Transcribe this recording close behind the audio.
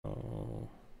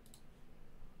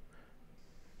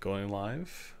Going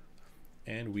live,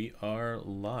 and we are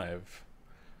live.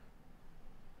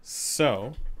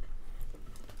 So,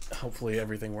 hopefully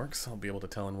everything works. I'll be able to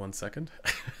tell in 1 second.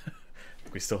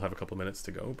 We still have a couple minutes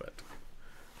to go, but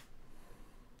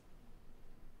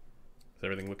is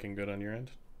everything looking good on your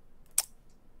end?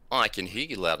 I can hear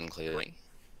you loud and clearly.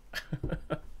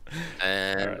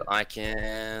 And right. I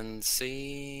can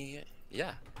see,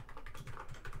 yeah.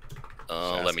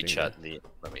 Let me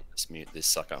let me just mute this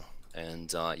sucker.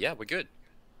 And yeah, we're good.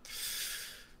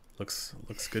 Looks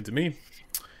good to me.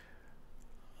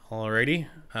 Alrighty.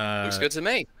 Looks good to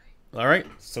me. All right,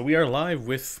 so we are live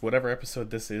with whatever episode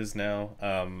this is now,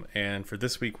 and for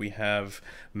this week we have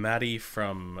Matty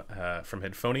from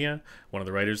Headfonia, one of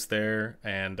the writers there,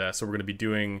 and so we're going to be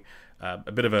doing a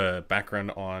bit of a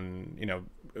background on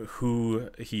who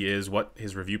he is, what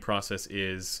his review process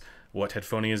is, what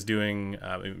Headfonia is doing.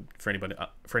 For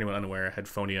anyone unaware,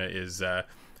 Headfonia is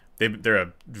they're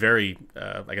a very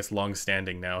I guess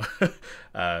long-standing now.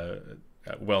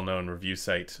 Well-known review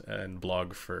site and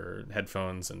blog for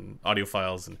headphones and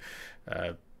audiophiles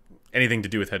and anything to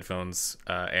do with headphones.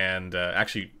 And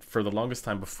actually, for the longest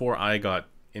time before I got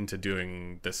into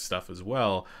doing this stuff as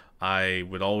well, I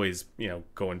would always,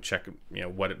 go and check,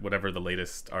 whatever the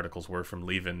latest articles were from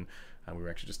Levin. We were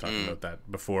actually just talking about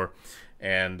that before.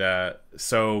 And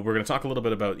so we're going to talk a little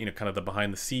bit about, kind of the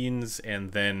behind the scenes.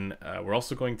 And then we're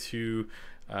also going to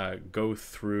go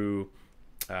through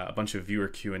a bunch of viewer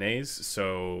Q&As,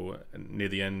 so near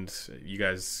the end you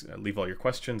guys leave all your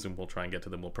questions and we'll try and get to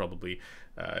them. We'll probably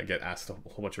get asked a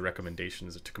whole bunch of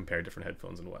recommendations to compare different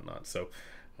headphones and whatnot, so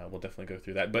we'll definitely go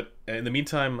through that. But in the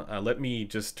meantime, let me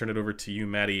just turn it over to you,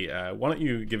 Matty. Why don't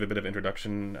you give a bit of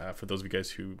introduction for those of you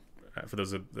guys who for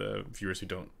those of the viewers who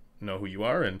don't know who you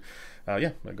are, and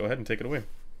yeah, go ahead and take it away.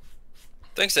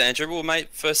 Thanks, Andrew. Well, mate,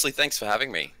 firstly, thanks for having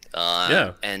me.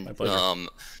 Yeah, and my pleasure.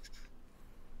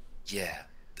 Yeah,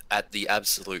 at the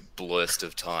absolute blurst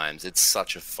of times, it's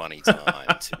such a funny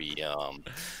time to be,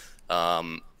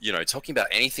 talking about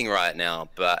anything right now.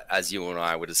 But as you and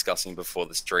I were discussing before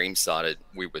the stream started,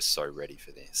 we were so ready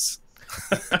for this.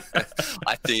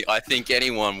 I think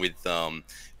anyone with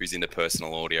who's into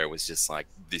personal audio was just like,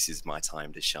 this is my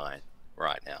time to shine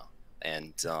right now.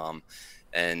 And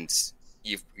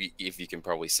if you can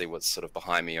probably see what's sort of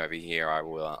behind me over here, I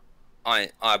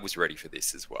was ready for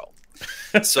this as well.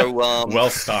 So well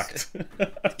stocked.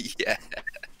 Yeah.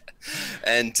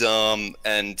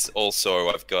 And also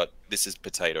I've got, this is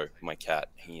Potato, my cat.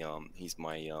 He's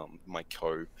my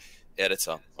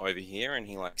co-editor over here, and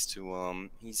he likes to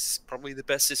he's probably the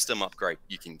best system upgrade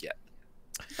you can get.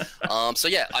 So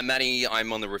yeah, I'm Matty.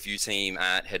 I'm on the review team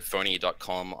at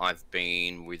headfonia.com. I've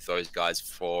been with those guys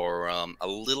for a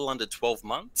little under 12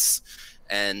 months.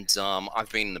 And I've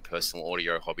been in the personal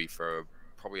audio hobby for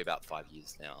probably about 5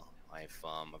 years now. I've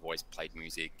always played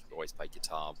music, always played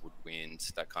guitar, woodwind,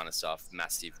 that kind of stuff.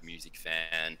 Massive music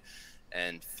fan,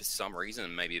 and for some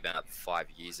reason, maybe about 5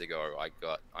 years ago,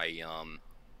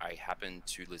 I happened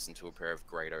to listen to a pair of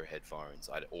Grado headphones.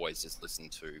 I'd always just listen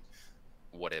to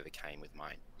whatever came with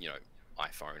my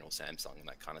iPhone or Samsung and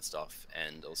that kind of stuff,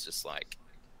 and I was just like,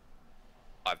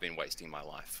 I've been wasting my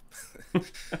life.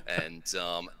 And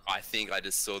I think I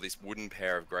just saw this wooden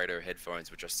pair of Grado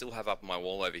headphones, which I still have up on my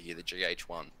wall over here, the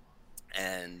GH1.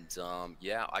 And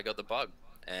yeah, I got the bug.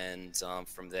 And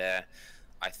from there,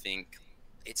 I think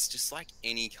it's just like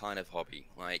any kind of hobby.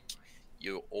 Like,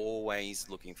 you're always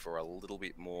looking for a little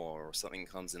bit more, or something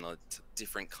comes in a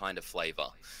different kind of flavor.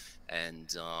 And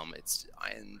there's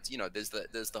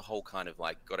the whole kind of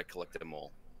like, got to collect them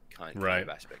all kind of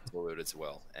aspect to it as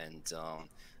well. And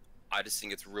I just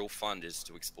think it's real fun just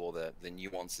to explore the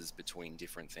nuances between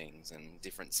different things and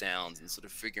different sounds, and sort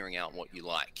of figuring out what you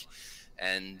like.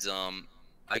 And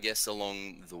I guess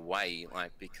along the way,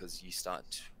 like, because you start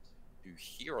to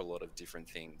hear a lot of different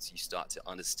things, you start to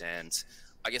understand,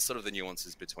 I guess, sort of the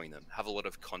nuances between them, have a lot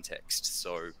of context.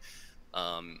 So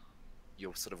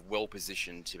you're sort of well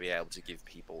positioned to be able to give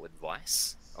people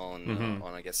advice on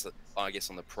I guess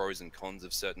on the pros and cons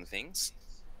of certain things,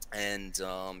 and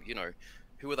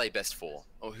who are they best for,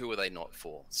 or who are they not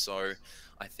for. So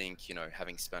I think,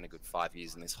 having spent a good 5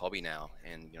 years in this hobby now,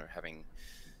 and having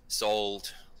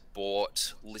sold,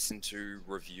 bought, listened to,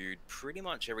 reviewed pretty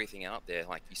much everything out there,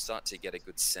 like, you start to get a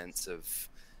good sense of,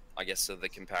 I guess, the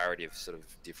comparative sort of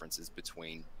differences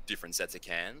between different sets of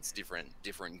cans, different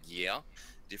gear,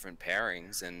 different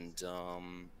pairings, and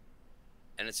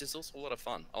it's just also a lot of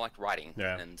fun. I like writing,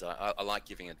 and I like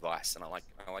giving advice, and I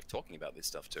like talking about this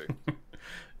stuff too.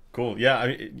 Cool. Yeah,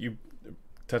 you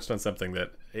touched on something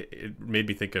that it made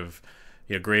me think of,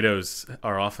 Grados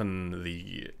are often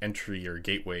the entry or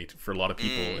gateway for a lot of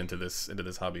people into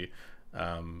this hobby.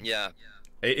 Yeah.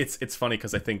 It's funny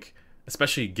because I think,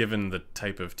 especially given the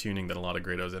type of tuning that a lot of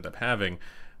Grados end up having,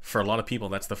 for a lot of people,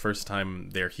 that's the first time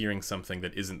they're hearing something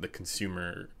that isn't the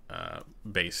consumer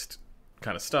based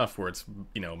kind of stuff, where it's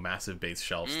massive bass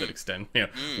shelves that extend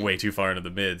way too far into the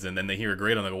mids, and then they hear a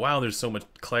Grado and they go, wow, there's so much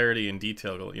clarity and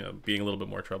detail, being a little bit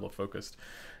more treble focused,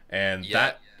 and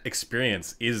that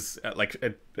experience is like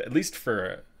at least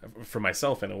for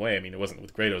myself in a way. I mean, it wasn't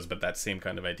with Grados, but that same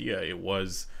kind of idea. It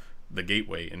was the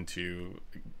gateway into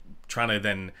trying to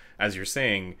then, as you're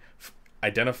saying,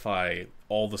 identify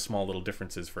all the small little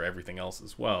differences for everything else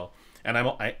as well. And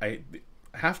I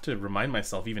have to remind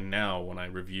myself, even now when I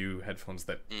review headphones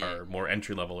that are more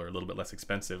entry level or a little bit less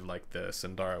expensive, like the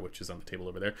Sundara, which is on the table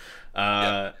over there,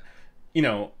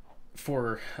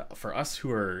 for us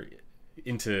who are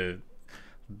into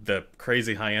the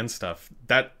crazy high end stuff,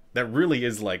 that really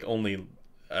is like only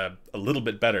a little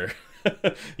bit better.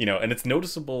 And it's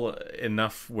noticeable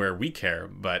enough where we care,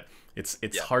 but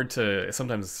it's hard to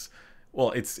sometimes.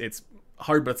 Well, it's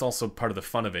hard, but it's also part of the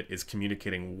fun of it, is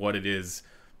communicating what it is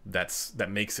that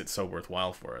makes it so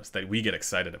worthwhile for us, that we get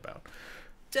excited about.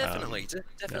 Definitely.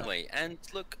 And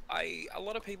look, a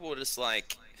lot of people are just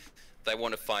like, they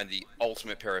want to find the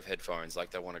ultimate pair of headphones.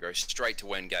 Like, they want to go straight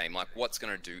to end game. Like, what's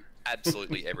going to do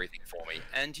absolutely everything for me?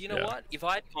 And you know what? If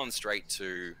I'd gone straight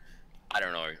to, I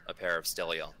don't know, a pair of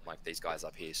Stellia, like these guys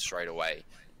up here, straight away,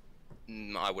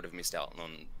 I would have missed out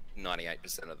on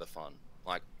 98% of the fun.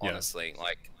 Like, honestly,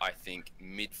 like, I think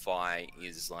mid-fi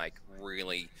is like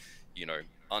really,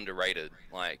 underrated.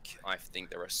 Like, I think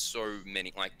there are so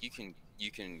many, like, you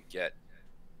can get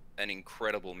an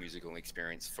incredible musical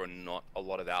experience for not a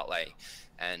lot of outlay,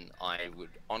 and I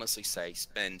would honestly say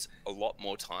spend a lot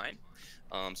more time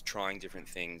trying different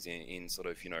things in sort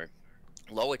of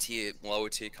lower tier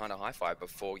kind of hi-fi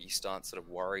before you start sort of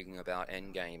worrying about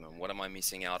end game and what am I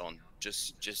missing out on.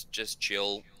 Just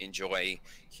chill, enjoy,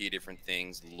 hear different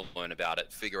things, learn about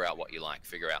it, figure out what you like,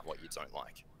 figure out what you don't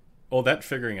like. Well, that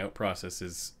figuring out process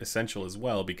is essential as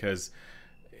well, because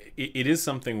it is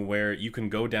something where you can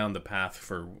go down the path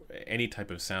for any type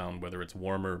of sound, whether it's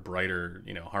warmer, brighter,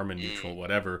 Harman neutral,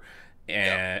 whatever,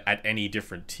 at any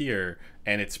different tier,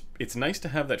 and it's nice to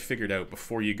have that figured out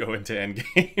before you go into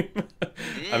endgame.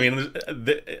 I mean,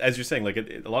 as you're saying, like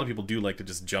a lot of people do like to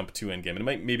just jump to endgame,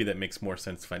 and maybe that makes more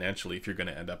sense financially if you're going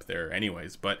to end up there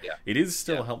anyways. But it is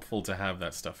still helpful to have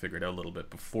that stuff figured out a little bit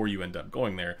before you end up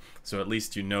going there, so at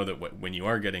least you know that when you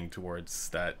are getting towards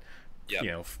that,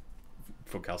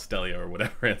 Focal Stellia or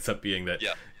whatever ends up being, that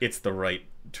it's the right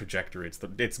trajectory.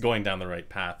 It's going down the right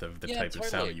path of the type of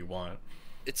sound that you want.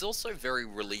 It's also very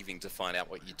relieving to find out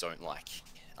what you don't like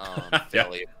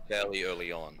fairly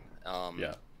early on.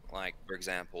 Like, for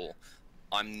example,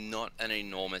 I'm not an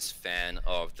enormous fan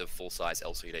of the full-size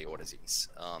LCD Odysseys.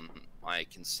 I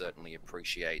can certainly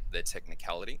appreciate their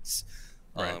technicalities,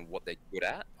 what they're good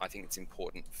at. I think it's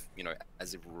important,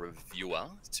 as a reviewer,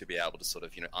 to be able to sort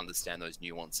of, understand those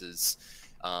nuances,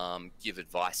 give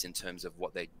advice in terms of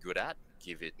what they're good at,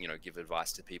 give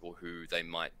advice to people who they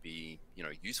might be,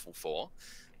 useful for.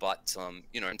 But,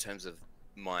 in terms of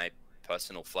my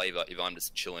personal flavor, if I'm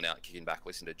just chilling out, kicking back,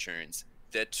 listening to tunes,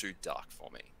 they're too dark for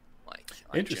me. Like,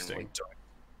 I generally don't.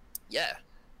 Yeah.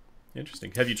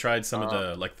 Interesting. Have you tried some of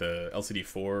the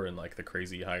LCD4 and like the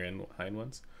crazy high end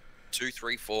ones? 2,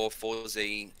 3, 4,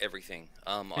 4Z, everything.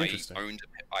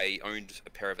 I owned a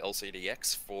pair of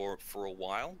LCDX for a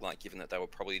while, like, given that they were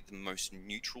probably the most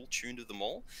neutral tuned of them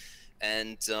all.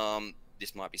 And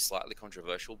this might be slightly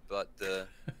controversial, but the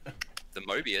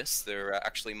Mobius, they're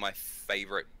actually my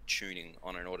favorite tuning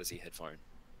on an Odyssey headphone.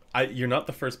 You're not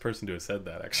the first person to have said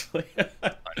that, actually.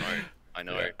 I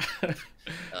know.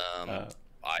 Yeah.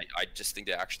 I just think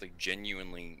they're actually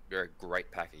genuinely, they're a great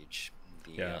package.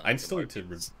 I still need to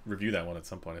review that one at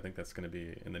some point. I think that's going to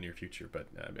be in the near future, but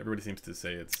everybody seems to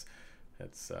say it's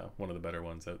one of the better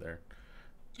ones out there.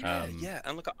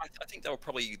 And look, I think they were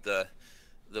probably the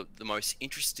most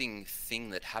interesting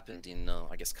thing that happened in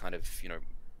I guess kind of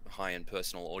high-end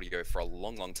personal audio for a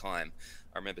long time.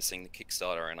 I remember seeing the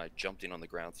Kickstarter and I jumped in on the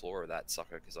ground floor of that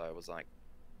sucker because I was like,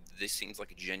 this seems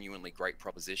like a genuinely great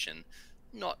proposition,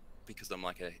 not because I'm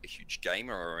like a huge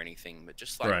gamer or anything, but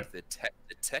just like the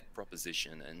tech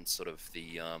proposition and sort of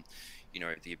the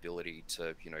the ability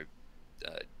to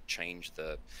change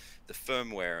the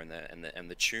firmware and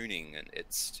the tuning, and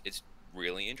it's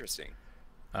really interesting.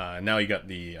 Now you got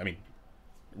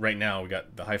right now we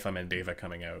got the Hi-Fi Mandeva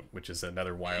coming out, which is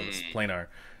another wireless planar,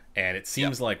 and it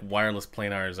seems like wireless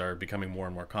planars are becoming more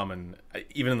and more common,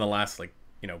 even in the last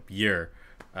year.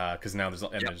 because now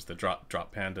there's the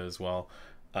drop Panda as well.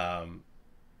 Um,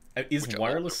 is which are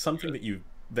wireless also something good.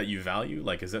 that you value?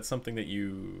 Like, is that something that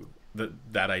you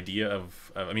that idea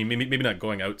of I mean, maybe not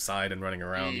going outside and running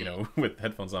around, you Mm, know, with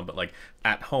headphones on, but like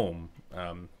at home,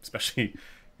 especially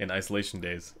in isolation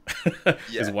days, is yeah,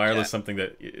 yeah. wireless something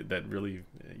that really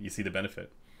you see the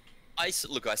benefit?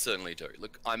 Look, I certainly do.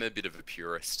 Look, I'm a bit of a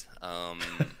purist.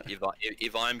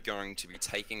 If I'm going to be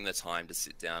taking the time to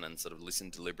sit down and sort of listen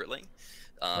deliberately,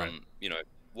 Right. you know,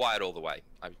 wired all the way.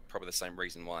 I probably the same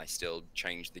reason why I still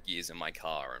change the gears in my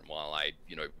car, and while I,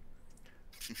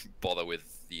 bother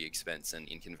with the expense and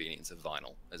inconvenience of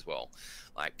vinyl as well.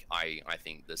 Like I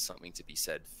think there's something to be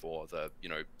said for the,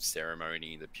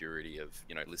 ceremony, the purity of,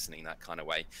 listening that kind of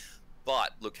way.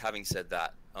 But look, having said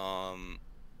that,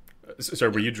 So,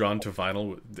 you were know, you drawn to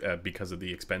vinyl because of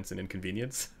the expense and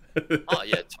inconvenience? oh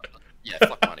yeah, totally. Yeah,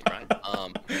 fuck money, right?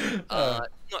 uh,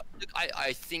 No, look,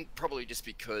 I think probably just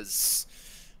because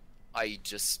I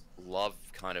just love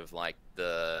kind of like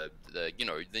the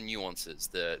nuances,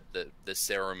 the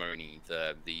ceremony,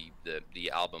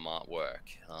 the album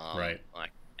artwork, right.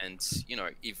 like, and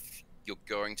if you're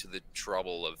going to the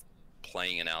trouble of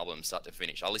playing an album start to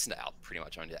finish, I listen to pretty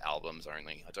much only to albums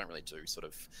only. I don't really do sort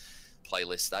of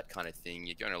playlists, that kind of thing.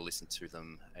 You're going to listen to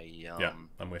them Yeah,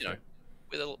 I'm with you.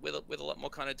 with a lot more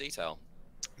kind of detail.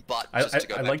 But I, just I to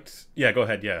go I back, liked. Yeah, go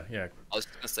ahead. Yeah, yeah. I was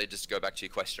going to say, just to go back to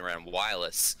your question around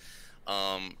wireless,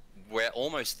 we're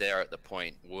almost there at the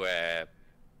point where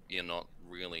you're not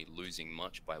really losing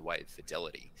much by way of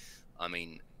fidelity. I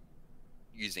mean,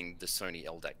 using the Sony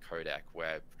LDAC codec,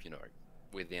 where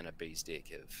within a bee's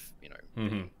dick of Hmm.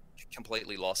 being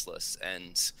completely lossless,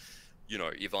 and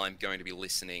if I'm going to be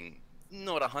listening,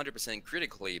 not 100%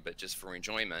 critically, but just for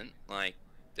enjoyment, like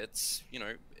that's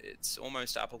it's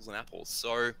almost apples and apples.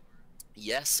 So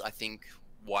yes, I think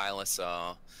wireless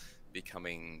are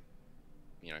becoming,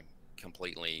 you know,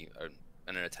 completely an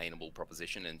unattainable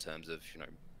proposition in terms of,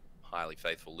 highly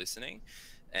faithful listening.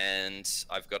 And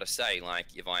I've got to say, like,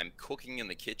 if I'm cooking in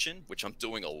the kitchen, which I'm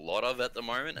doing a lot of at the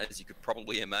moment, as you could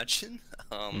probably imagine,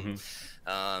 um,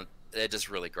 Hmm. they're just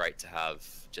really great to have,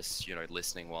 just,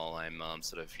 listening while I'm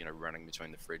sort of, running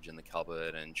between the fridge and the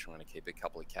cupboard and trying to keep a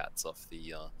couple of cats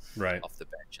Right. off the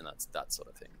bench, and that's that sort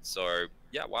of thing. So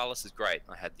yeah, wireless is great.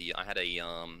 I had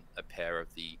a pair of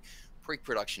the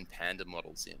pre-production Panda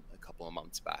models in a couple of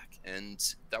months back,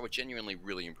 and they were genuinely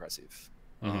really impressive.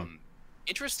 Hmm.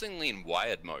 Interestingly, in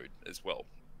wired mode as well.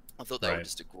 I thought they were Right.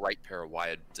 just a great pair of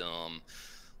wired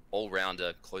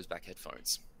all-rounder closed-back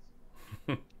headphones.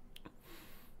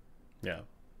 Yeah.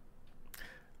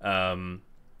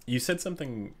 You said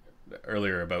something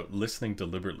earlier about listening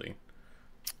deliberately.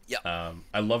 Yeah,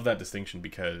 I love that distinction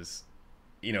because,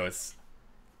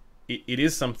 it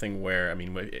is something where, I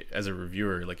mean, as a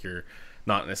reviewer, like, you're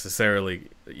not necessarily,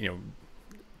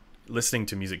 listening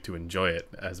to music to enjoy it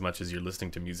as much as you're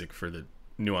listening to music for the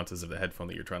nuances of the headphone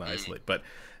that you're trying to isolate. But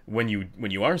when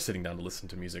you are sitting down to listen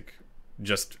to music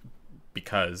just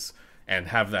because, and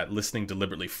have that listening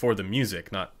deliberately for the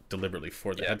music, not deliberately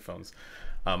for the yeah, headphones,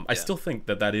 I yeah, still think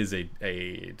that is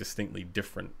a distinctly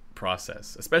different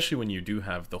process, especially when you do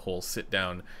have the whole sit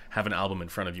down, have an album in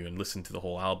front of you and listen to the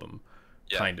whole album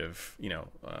yeah, kind of,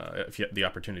 if you have the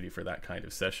opportunity for that kind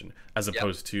of session, as yep,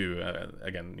 opposed to,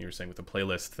 again, you were saying with the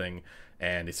playlist thing,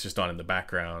 and it's just on in the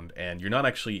background, and you're not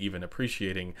actually even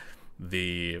appreciating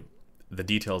the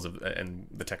details of and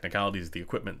the technicalities of the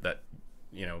equipment that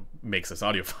makes us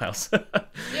audiophiles.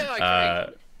 yeah. I agree. uh,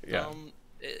 yeah,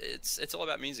 It's all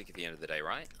about music at the end of the day,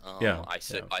 right? yeah,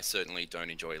 yeah. I certainly don't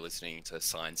enjoy listening to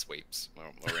sign sweeps or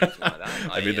anything like that.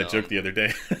 I made that joke the other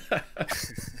day.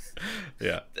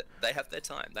 Yeah. They have their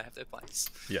time, they have their place.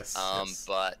 Yes. Yes.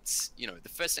 But the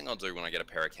first thing I'll do when I get a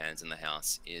pair of cans in the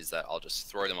house is that I'll just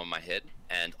throw them on my head,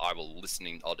 and I'll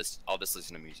just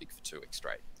listen to music for 2 weeks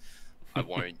straight. I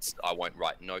won't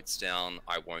write notes down.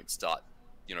 I won't start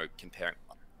comparing,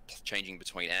 changing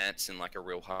between amps in like a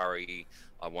real hurry.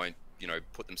 I won't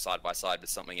put them side by side with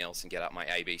something else and get out my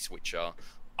A/B switcher.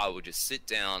 I will just sit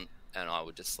down and I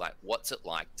would just like, what's it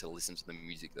like to listen to the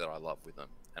music that I love with them?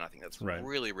 And I think that's Right.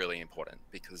 really, really important,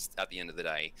 because at the end of the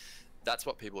day, that's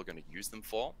what people are going to use them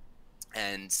for.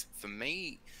 And for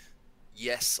me,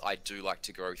 yes, I do like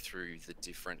to go through the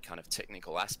different kind of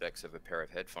technical aspects of a pair of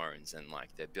headphones and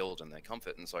like their build and their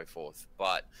comfort and so forth.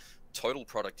 But total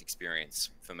product experience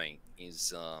for me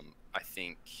is, I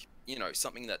think,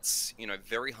 something that's,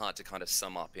 very hard to kind of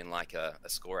sum up in like a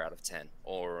score out of 10,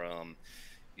 or,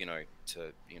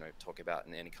 to, talk about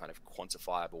in any kind of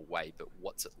quantifiable way. But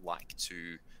what do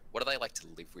they like to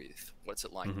live with? What's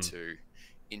it like Hmm. to,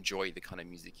 enjoy the kind of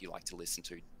music you like to listen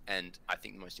to. And I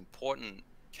think the most important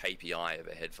KPI of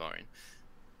a headphone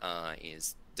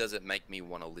is, does it make me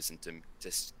want to listen to,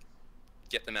 just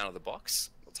get them out of the box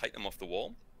or take them off the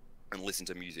wall and listen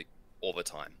to music all the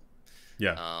time.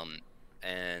 Yeah.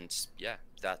 And yeah,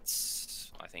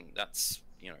 I think that's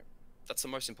the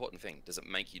most important thing. Does it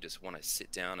make you just want to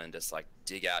sit down and just like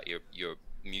dig out your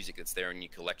music that's there in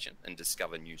your collection and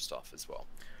discover new stuff as well?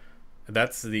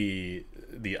 That's the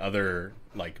other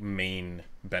like main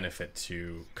benefit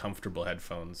to comfortable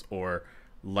headphones or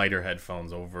lighter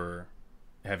headphones over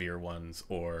heavier ones,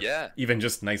 or even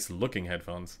just nice looking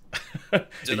headphones.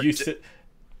 If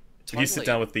you sit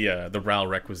down with the RAL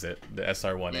Requisite, the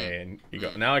SR1A, and you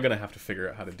go, now I'm gonna have to figure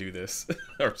out how to do this,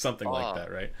 or something like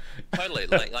that, right? Totally.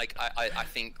 Like I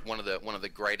think one of the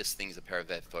greatest things a pair of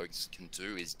headphones can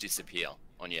do is disappear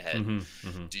on your head.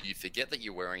 Do you forget that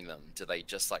you're wearing them? Do they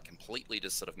just like completely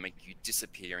just sort of make you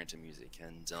disappear into music?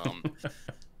 And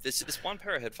there's this one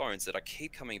pair of headphones that I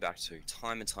keep coming back to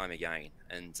time and time again.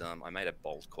 And I made a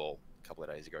bold call a couple of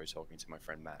days ago talking to my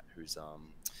friend Matt, who's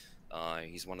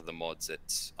he's one of the mods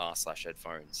at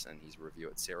r/headphones, and he's a review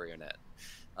at StereoNet.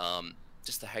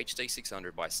 Just the HD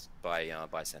 600 by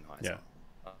Sennheiser. Yeah.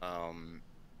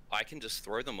 I can just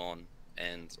throw them on,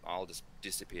 and I'll just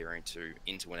disappear into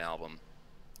an album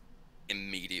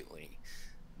immediately.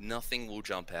 Nothing will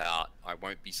jump out. I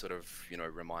won't be sort of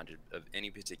reminded of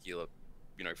any particular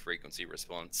frequency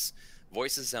response.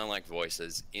 Voices sound like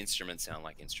voices. Instruments sound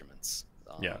like instruments.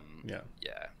 Yeah.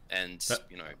 And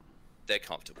they're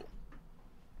comfortable.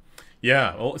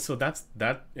 Yeah, well, so that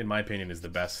in my opinion is the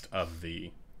best of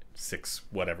the 6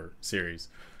 whatever series.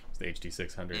 It's the HD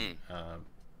 600.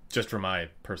 Just for my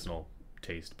personal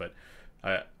taste, but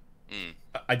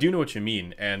I do know what you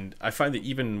mean, and I find that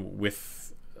even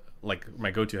with like my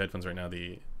go-to headphones right now,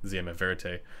 the ZMF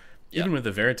Verite, even with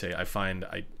the Verite, I find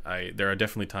I there are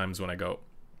definitely times when I go,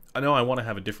 I know I want to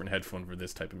have a different headphone for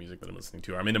this type of music that I'm listening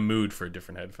to, or I'm in a mood for a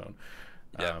different headphone.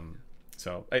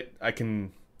 So I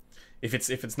can, if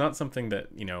it's not something that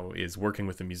is working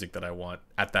with the music that I want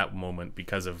at that moment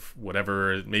because of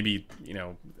whatever, maybe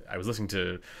I was listening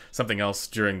to something else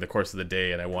during the course of the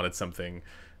day and I wanted something,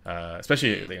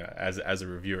 especially as a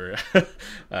reviewer,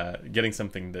 getting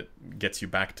something that gets you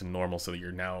back to normal so that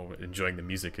you're now enjoying the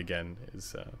music again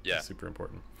is super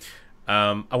important.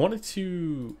 I wanted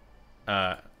to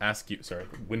ask you, sorry,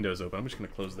 window's open, I'm just going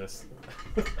to close this.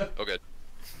 Okay.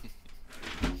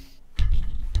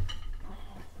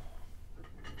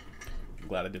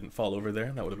 Glad I didn't fall over there.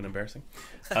 That would have been embarrassing.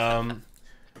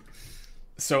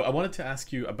 So I wanted to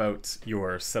ask you about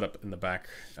your setup in the back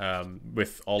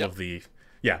with all of the...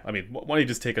 Yeah, I mean, why don't you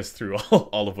just take us through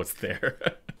all of what's there?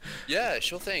 Yeah,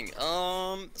 sure thing.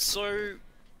 So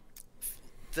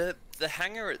the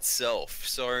hanger itself.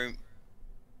 So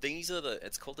these are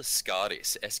it's called a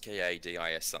SCADIS,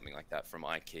 SKADIS, something like that, from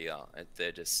IKEA.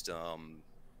 They're just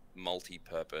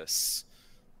multi-purpose,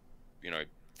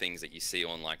 things that you see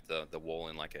on like the wall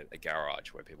in like a garage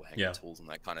where people hang their tools and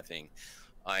that kind of thing.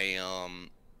 I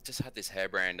just had this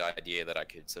harebrained idea that I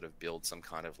could sort of build some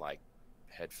kind of like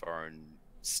headphone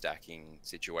stacking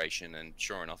situation, and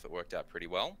sure enough, it worked out pretty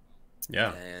well.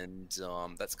 Yeah, and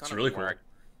that's kind it's of really cool.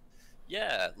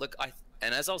 Look,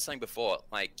 and as I was saying before,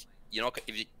 like if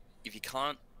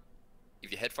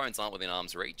your headphones aren't within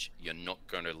arm's reach, you're not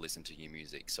going to listen to your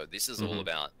music. So this is all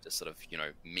about just sort of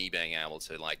me being able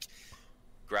to like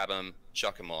grab them,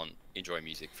 chuck them on, enjoy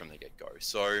music from the get-go.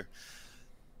 So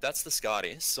that's the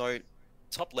SCADIS. So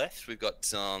top left, we've got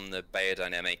the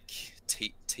Beyerdynamic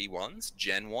T1s,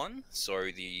 Gen 1. So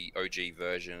the OG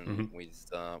version with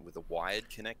the wired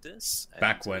connectors.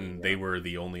 Back when they were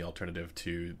the only alternative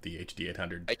to the HD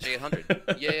 800. HD 800,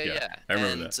 yeah. I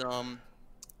remember that.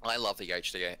 I love the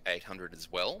HD 800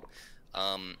 as well.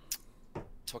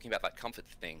 Talking about that comfort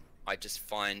thing, I just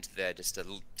find they're just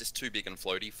too big and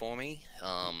floaty for me.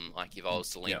 Like if I was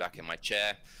to lean back in my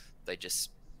chair, they just,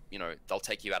 they'll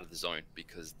take you out of the zone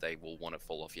because they will want to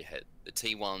fall off your head. The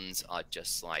T1s are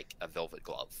just like a velvet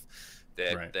glove.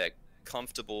 They're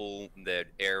comfortable, they're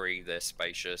airy, they're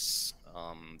spacious.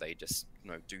 They just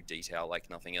do detail like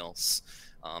nothing else.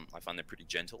 I find they're pretty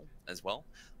gentle as well.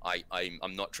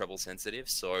 I'm not treble sensitive,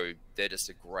 so they're just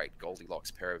a great Goldilocks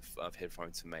pair of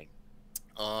headphones for me.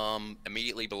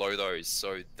 Immediately below those,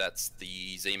 so that's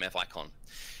the ZMF Icon.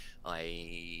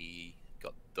 I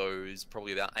got those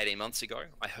probably about 18 months ago.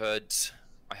 I heard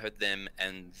them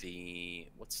and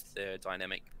what's their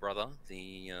dynamic brother?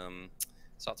 The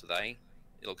starts with A.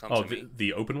 It'll come to me.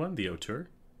 The open one, the Auteur.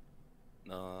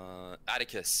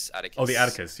 Atticus. Oh, the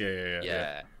Atticus.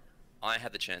 Yeah. I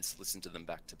had the chance to listen to them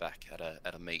back to back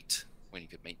at a meet when you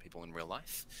could meet people in real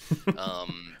life.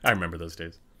 I remember those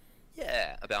days.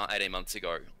 Yeah, about 18 months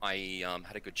ago, I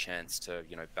had a good chance to,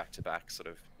 back to back sort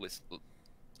of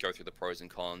go through the pros and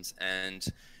cons. And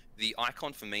the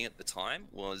icon for me at the time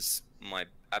was my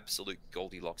absolute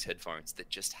Goldilocks headphones that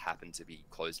just happened to be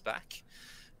closed back.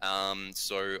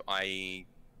 So I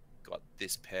got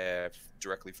this pair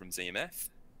directly from ZMF.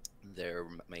 They're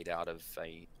made out of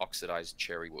a oxidized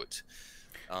cherry wood.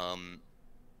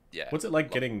 Yeah. What's it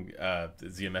like getting the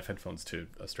ZMF headphones to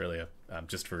Australia?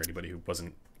 Just for anybody who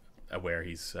wasn't aware,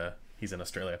 he's in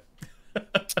Australia.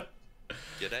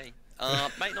 G'day.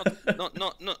 Mate,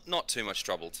 not too much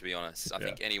trouble, to be honest. I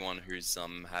think anyone who's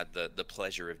had the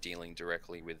pleasure of dealing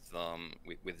directly with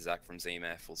Zach from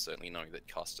ZMF will certainly know that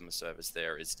customer service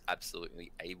there is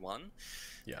absolutely A1.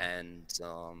 Yeah. And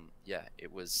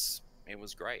it was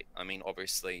great. I mean,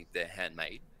 obviously they're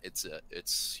handmade. It's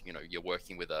you're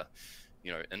working with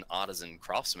an artisan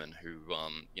craftsman who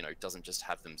doesn't just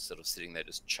have them sort of sitting there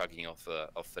just chugging off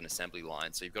an assembly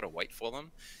line. So you've got to wait for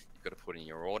them. You've got to put in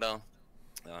your order.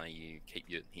 He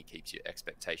keeps your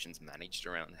expectations managed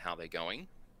around how they're going.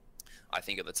 I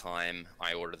think at the time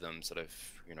I ordered them sort of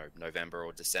November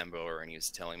or December, and he was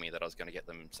telling me that I was going to get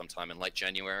them sometime in late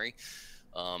January,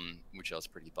 which I was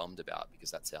pretty bummed about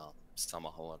because that's our summer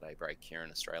holiday break here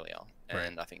in Australia. Right.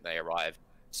 And I think they arrived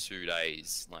 2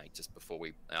 days just before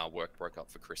our work broke up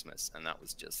for Christmas, and that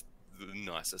was just the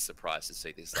nicest surprise to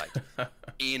see this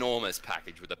enormous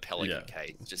package with a Pelican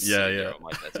case just sitting there on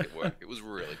my desk at work. It was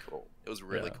really cool. It was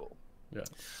really cool. Yeah.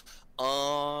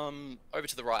 Over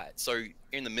to the right. So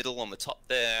in the middle on the top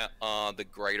there are the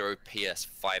Grado PS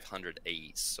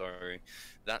 500E. So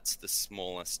that's the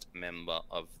smallest member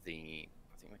of the,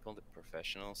 I think they called it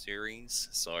Professional series.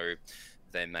 So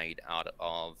they're made out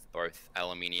of both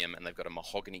aluminium and they've got a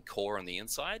mahogany core on the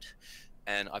inside.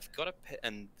 And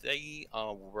and they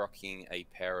are rocking a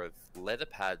pair of leather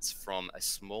pads from a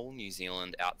small New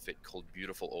Zealand outfit called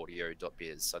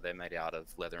BeautifulAudio.biz. So they're made out of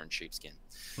leather and sheepskin.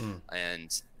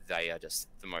 And they are just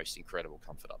the most incredible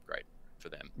comfort upgrade for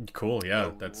them. Cool,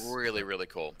 yeah. That's really, really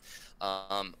cool.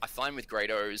 I find with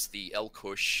Grados, the L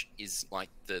Cush is like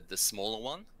the smaller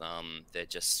one.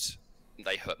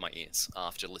 They hurt my ears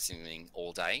after listening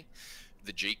all day.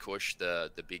 The G Cush,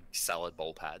 the big salad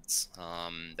bowl pads,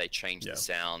 they change the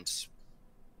sound,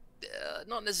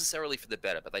 not necessarily for the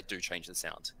better, but they do change the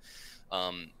sound.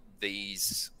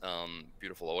 These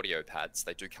beautiful audio pads,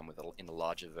 they do come in the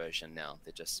larger version now.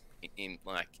 They're just in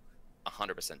like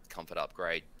 100% comfort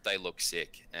upgrade. They look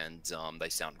sick and they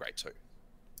sound great too.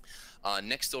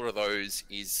 Next door to those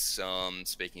is,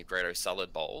 speaking of Grado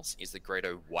salad bowls, is the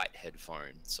Grado white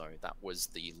headphone. So that was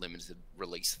the limited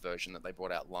release version that they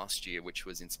brought out last year, which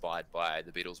was inspired by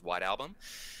the Beatles' White Album.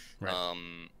 Right.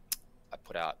 I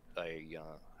put out a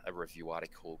review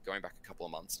article going back a couple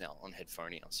of months now on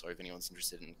Headfonia. So if anyone's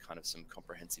interested in kind of some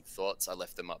comprehensive thoughts, I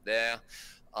left them up there.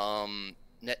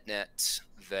 Net,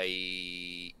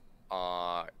 they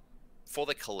are... For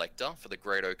the collector, for the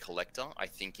Grado collector, I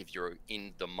think if you're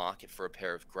in the market for a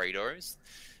pair of Grados,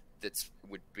 that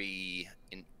would be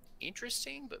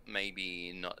interesting, but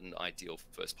maybe not an ideal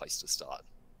first place to start.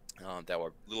 They were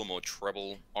a little more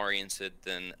treble oriented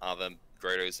than other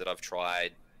Grados that I've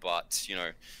tried, but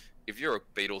if you're a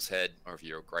Beatles head or if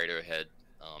you're a Grado head,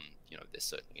 there's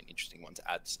certainly an interesting one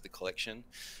to add to the collection.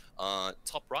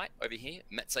 Top right over here,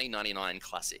 Matty 99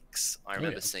 Classics. I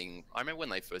remember when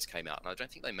they first came out, and I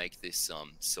don't think they make this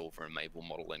silver and maple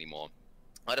model anymore.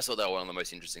 I just thought they were one of the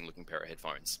most interesting looking pair of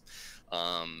headphones.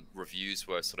 Reviews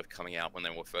were sort of coming out when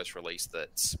they were first released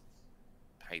that,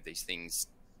 hey, these things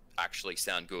actually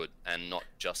sound good, and not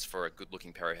just for a good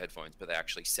looking pair of headphones, but they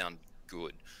actually sound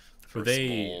good. Were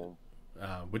they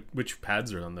which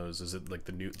pads are on those? Is it like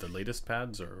the latest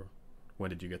pads, or when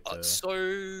did you get the?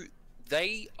 So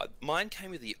mine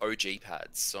came with the OG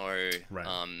pads. So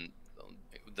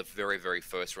the very, very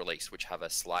first release, which have a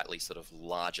slightly sort of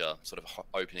larger sort of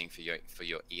opening for your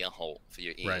ear hole for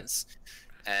your ears.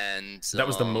 Right. And that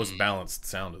was the most balanced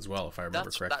sound as well, if I remember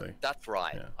correctly. That's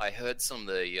right. Yeah. I heard some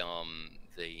of the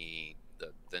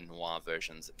noir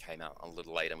versions that came out a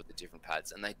little later with the different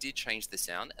pads, and they did change the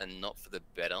sound, and not for the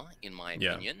better, in my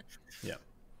opinion. Yeah.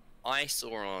 I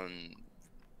saw on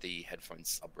the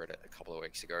headphones subreddit a couple of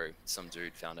weeks ago, some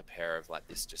dude found a pair of like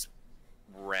this just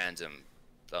random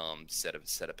set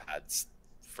of pads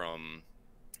from,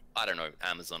 I don't know,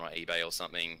 Amazon or eBay or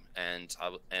something, and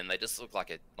they just look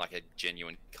like a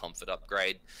genuine comfort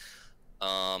upgrade.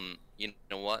 You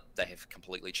know what? They have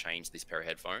completely changed this pair of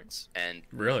headphones, and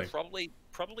really probably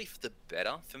for the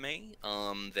better for me.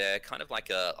 They're kind of like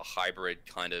a hybrid,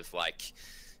 kind of like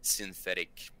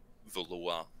synthetic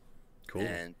velour. Cool.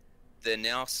 And they're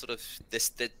now sort of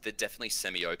they're definitely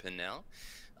semi-open now.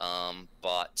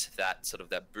 But that sort of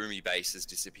that boomy bass has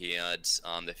disappeared.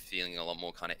 They're feeling a lot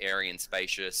more kind of airy and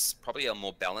spacious, probably a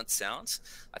more balanced sound.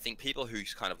 I think people who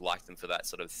kind of like them for that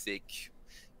sort of thick,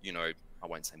 you know, I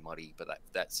won't say muddy, but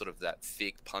that sort of that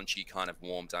thick, punchy kind of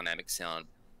warm, dynamic sound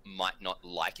might not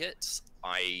like it.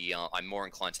 I'm more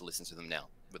inclined to listen to them now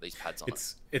with these pads on.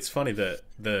 It's funny that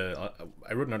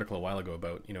I wrote an article a while ago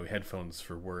about, you know, headphones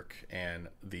for work and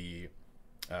the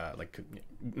like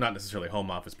not necessarily home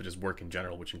office, but just work in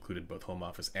general, which included both home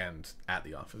office and at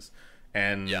the office.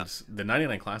 And the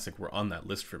 99 Classic were on that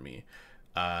list for me,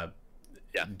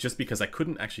 just because I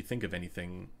couldn't actually think of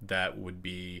anything that would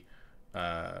be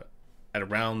at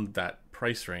around that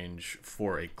price range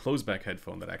for a closed-back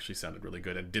headphone that actually sounded really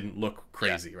good and didn't look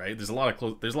crazy. Right? There's a lot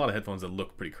of headphones that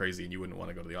look pretty crazy, and you wouldn't want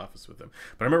to go to the office with them.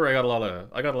 But I remember I got a lot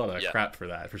of crap for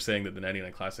that, for saying that the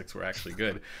 99 Classics were actually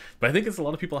good. But I think it's a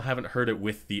lot of people haven't heard it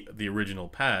with the original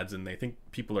pads, and they think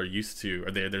people are used to,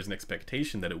 or there's an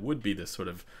expectation that it would be this sort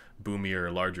of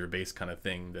boomier, larger bass kind of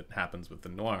thing that happens with the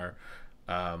Noir.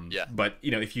 But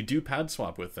you know, if you do pad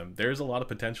swap with them, there's a lot of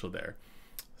potential there.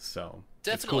 So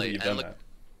definitely, it's cool that you've done that.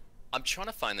 I'm trying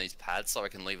to find these pads so I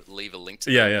can leave a link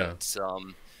to them. But,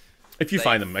 if you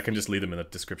find them, I can just leave them in the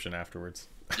description afterwards.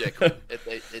 Yeah, cool.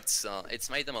 It's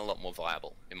made them a lot more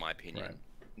viable, in my opinion.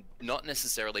 Right. Not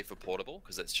necessarily for portable,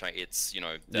 because it's you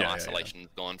know, the isolation's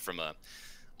gone from a,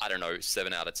 I don't know,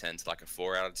 7 out of 10 to like a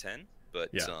 4 out of 10.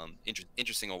 But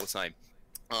interesting all the same.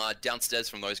 Downstairs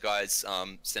from those guys,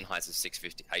 Sennheiser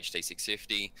 650 HD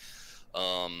 650.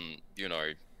 You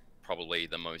know, probably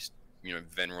the most, you know,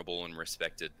 venerable and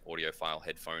respected audiophile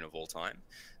headphone of all time.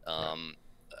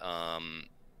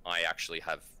 I actually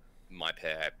have my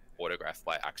pair autographed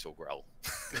by Axel Grell.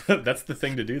 That's the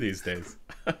thing to do these days.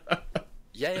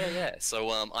 Yeah. So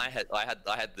I had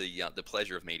the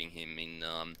pleasure of meeting him in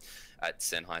at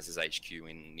Sennheiser's HQ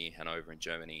near Hanover in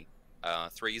Germany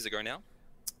 3 years ago now,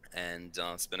 and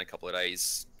spent a couple of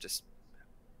days just,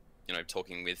 you know,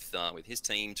 talking with his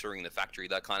team, touring the factory,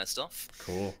 that kind of stuff.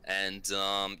 Cool. And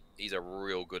he's a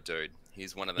real good dude.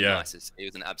 He's one of the nicest. He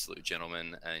was an absolute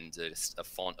gentleman and just a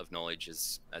font of knowledge,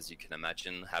 as you can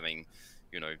imagine. Having,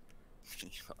 you know,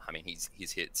 I mean,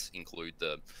 his hits include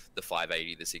the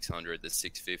 580, the 600, the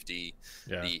 650,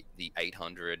 the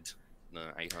 800, the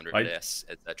 800S,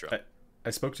 etc. I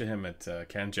spoke to him at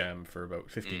Can Jam for about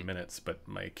 15 minutes, but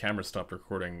my camera stopped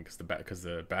recording because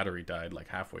the battery died like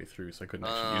halfway through, so I couldn't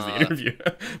actually use the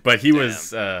interview. But he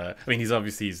was, I mean, he's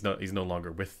no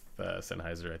longer with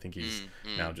Sennheiser. I think he's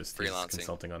now just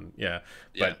consulting on,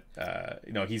 But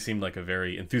you know, he seemed like a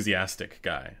very enthusiastic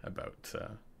guy about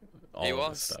all of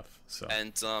this stuff. So,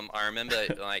 and I remember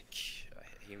like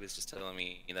he was just telling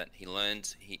me that he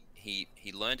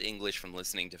learned English from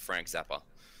listening to Frank Zappa.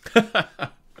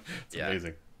 It's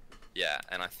amazing. Yeah,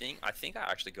 and I think I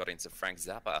actually got into Frank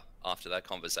Zappa after that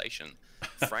conversation.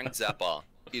 Frank Zappa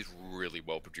is really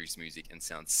well produced music and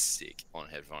sounds sick on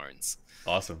headphones.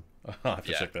 Awesome. I'll have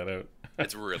to check that out.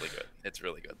 It's really good. It's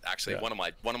really good. Actually, one of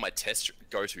my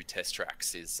go-to test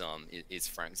tracks is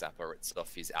Frank Zappa. It's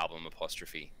off his album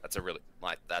Apostrophe. That's a really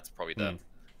that's probably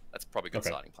good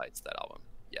starting place to that album.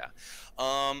 Yeah.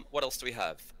 What else do we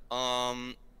have?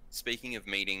 Speaking of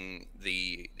meeting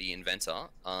the inventor,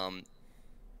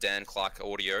 Dan Clark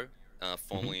Audio,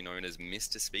 formerly known as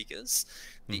Mr. Speakers,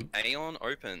 the Aeon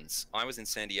Opens. I was in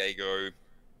San Diego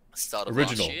start of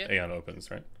last year. Original Aeon Opens,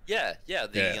 right? Yeah,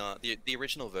 the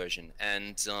original version,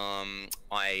 and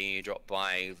I dropped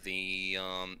by the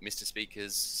Mr.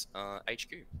 Speakers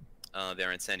HQ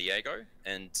there in San Diego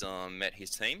and met his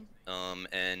team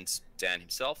and Dan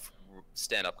himself,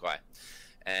 stand-up guy,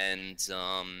 and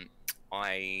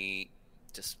I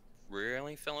just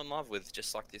really fell in love with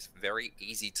just like this very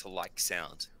easy to like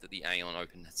sound that the Aeon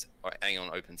Opens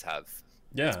have.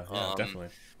 Yeah, definitely.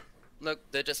 Look,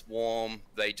 they're just warm.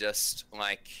 They just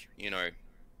like, you know,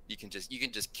 you can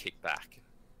just kick back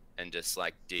and just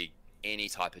like dig any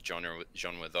type of genre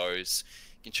with those.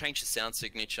 You can change the sound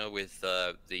signature with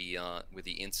the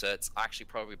inserts. I actually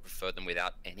probably prefer them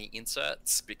without any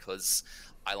inserts because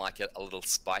I like it a little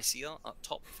spicier up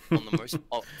top on the most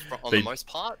the most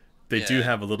part. They do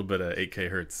have a little bit of 8K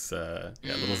hertz, a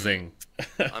little zing.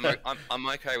 I'm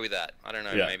okay with that. I don't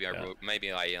know.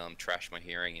 Maybe I trashed my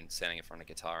hearing in standing in front of a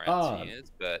guitar out 2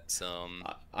 years, but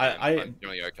I'm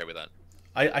really okay with that.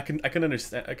 I can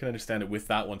understand it with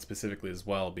that one specifically as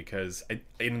well, because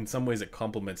in some ways it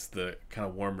complements the kind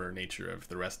of warmer nature of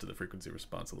the rest of the frequency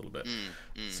response a little bit.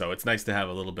 So it's nice to have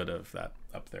a little bit of that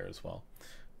up there as well.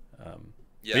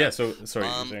 So sorry,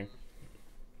 you were saying?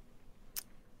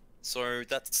 So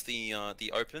that's the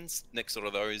opens. Next sort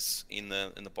of those in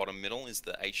the bottom middle is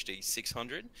the HD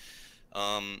 600,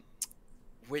 um,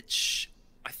 which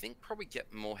I think probably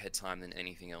get more head time than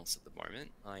anything else at the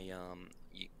moment.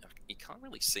 You can't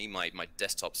really see my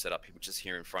desktop setup, which is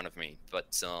here in front of me,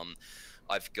 but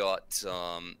I've got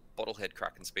Bottlehead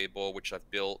Kraken Speedball, which I've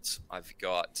built. I've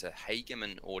got a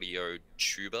Hageman Audio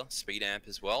Tuber speed amp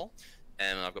as well,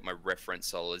 and I've got my reference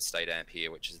solid state amp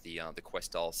here, which is the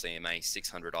Questal CMA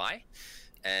 600i,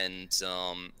 and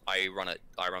I run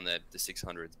the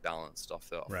 600s balanced off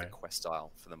the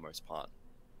Questal for the most part.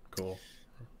 Cool.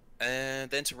 And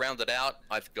then to round it out,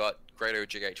 I've got Grado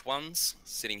GH1s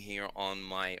sitting here on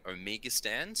my Omega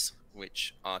stands,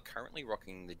 which are currently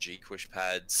rocking the G-Cush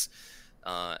pads,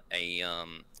 a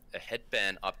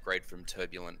headband upgrade from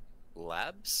Turbulent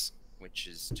Labs, which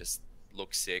is just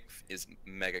looks sick, is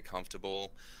mega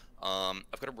comfortable.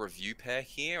 I've got a review pair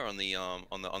here on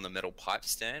the metal pipe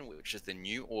stand, which is the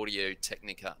new Audio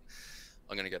Technica.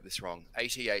 I'm going to get this wrong.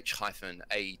 ATH-AWKT.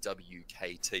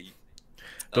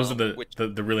 Those are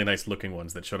the really nice looking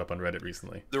ones that showed up on Reddit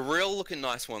recently. The real looking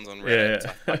nice ones on Reddit.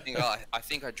 Yeah. I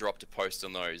think I dropped a post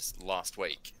on those last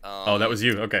week. Oh, that was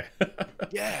you. Okay.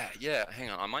 yeah.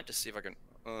 Hang on, I might just see if I can.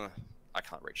 I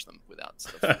can't reach them without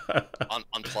sort of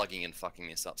unplugging and fucking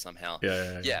this up somehow.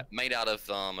 Yeah. Made out of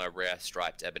a rare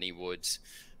striped ebony wood.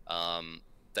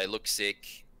 They look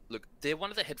sick. Look, they're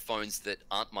one of the headphones that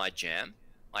aren't my jam.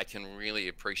 I can really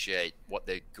appreciate what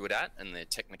they're good at and their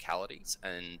technicalities,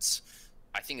 and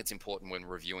I think it's important when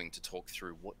reviewing to talk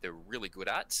through what they're really good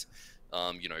at.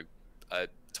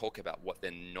 Talk about what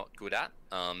they're not good at,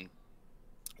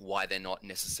 why they're not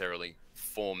necessarily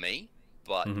for me,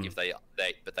 but if they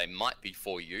might be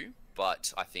for you.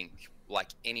 But I think,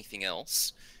 like anything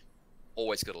else,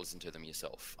 always got to listen to them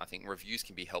yourself. I think reviews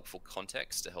can be helpful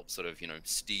context to help sort of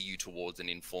steer you towards an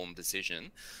informed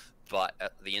decision. But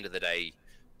at the end of the day,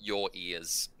 your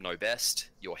ears know best.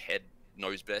 Your head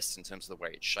knows best in terms of the way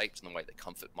it's shaped and the way that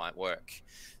comfort might work.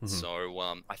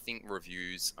 So I think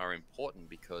reviews are important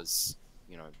because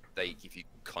they give you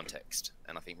context,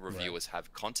 and I think reviewers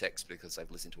have context because they've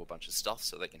listened to a bunch of stuff,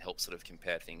 so they can help sort of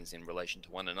compare things in relation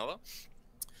to one another.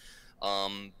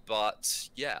 But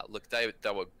yeah, look, they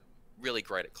were really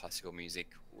great at classical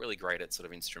music, really great at sort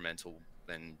of instrumental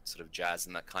and sort of jazz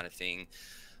and that kind of thing.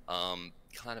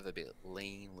 Kind of a bit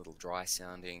lean, a little dry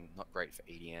sounding, not great for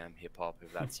EDM, hip hop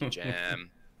if that's your jam.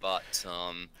 But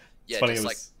yeah, just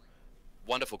like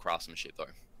wonderful craftsmanship though.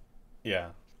 Yeah,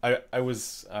 I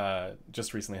was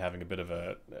just recently having a bit of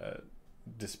a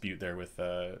dispute there with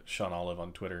Sean Olive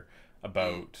on Twitter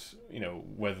about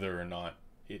whether or not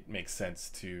it makes sense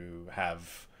to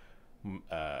have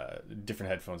different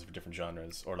headphones for different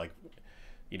genres, or like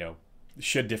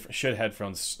should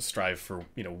headphones strive for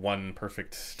one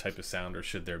perfect type of sound, or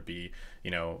should there be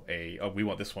we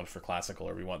want this one for classical,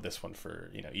 or we want this one for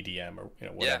EDM, or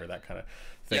whatever, that kind of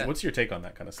thing. Yeah. What's your take on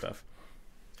that kind of stuff?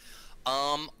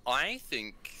 I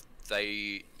think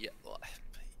they you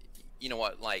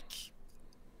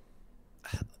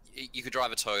could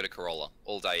drive a Toyota Corolla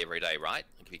all day every day, right?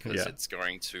 Because it's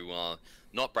going to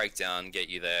not break down, get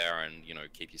you there, and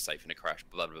keep you safe in a crash,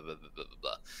 blah blah blah blah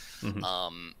blah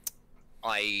blah.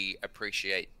 I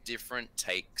appreciate different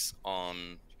takes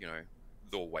on,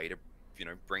 the way to,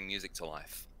 bring music to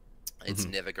life. It's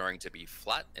never going to be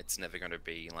flat. It's never going to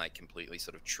be like completely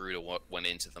sort of true to what went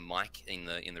into the mic in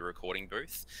the recording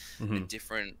booth. And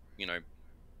different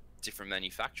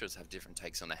manufacturers have different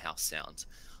takes on the house sound.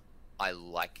 I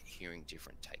like hearing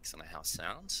different takes on a house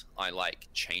sound. I like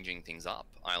changing things up.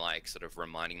 I like sort of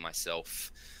reminding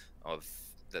myself of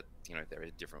that, there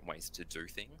are different ways to do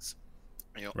things.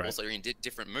 Also you're in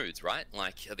different moods, right?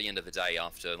 Like at the end of the day,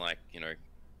 after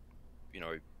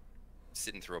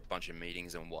sitting through a bunch of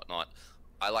meetings and whatnot,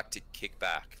 I like to kick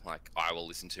back. Like I'll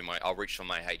reach for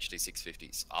my HD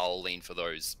 650s. I'll lean for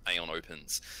those Aeon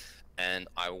Opens, and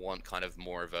I want kind of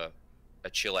more of a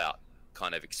chill out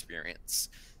kind of experience.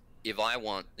 If I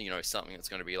want, something that's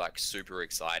going to be like super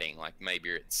exciting, like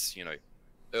maybe it's,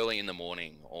 early in the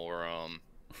morning, or, or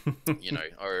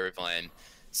if I'm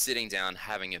sitting down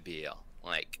having a beer,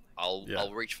 like I'll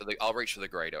reach for the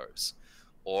Grados.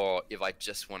 Or if I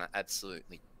just want to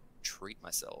absolutely treat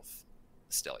myself,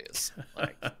 Stellias.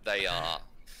 Like they are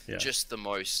just the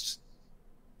most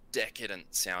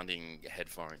decadent sounding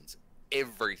headphones.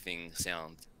 Everything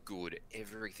sounds good,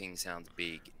 everything sounds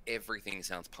big, everything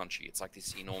sounds punchy. It's like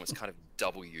this enormous kind of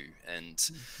W, and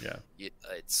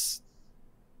it's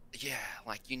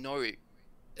like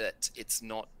that it's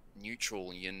not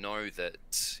neutral. That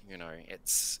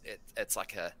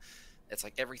it's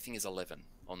like everything is 11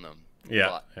 on them,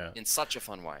 but in such a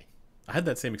fun way. I had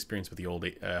that same experience with the old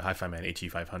Hi-Fi Man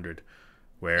HE500,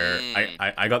 where Mm,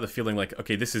 I got the feeling like,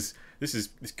 okay, this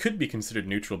could be considered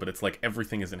neutral, but it's like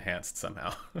everything is enhanced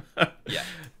somehow. yeah,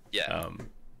 yeah.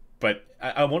 But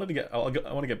I wanted to I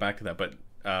want to get back to that, but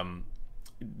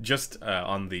just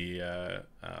on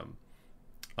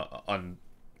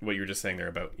what you were just saying there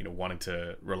about, you know, wanting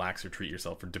to relax or treat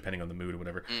yourself, or depending on the mood or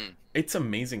whatever. Mm, It's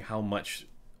amazing how much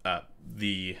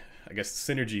the, I guess,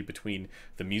 synergy between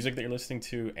the music that you're listening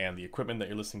to and the equipment that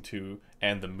you're listening to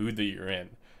and the mood that you're in,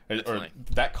 or definitely.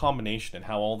 that combination and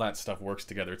how all that stuff works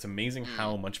together. It's amazing Mm,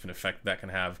 how much of an effect that can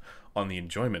have on the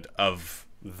enjoyment of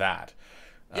that.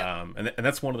 yeah, And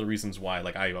that's one of the reasons why,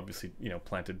 like, I obviously, you know,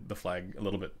 planted the flag a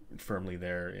little bit firmly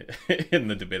there in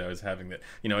the debate I was having, that,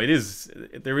 you know,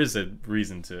 there is a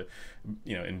reason to,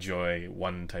 you know, enjoy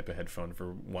one type of headphone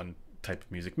for one type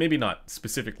of music. Maybe not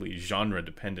specifically genre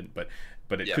dependent, but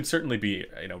it yeah, could certainly be,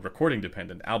 you know, recording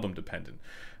dependent, album dependent,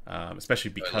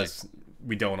 especially totally. because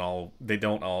they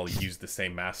don't all use the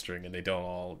same mastering, and they don't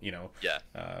all, you know, Yeah.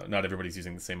 not everybody's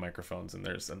using the same microphones, and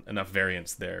there's enough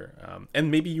variance there.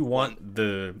 And maybe you One, want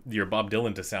your Bob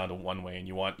Dylan to sound one way, and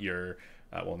you want your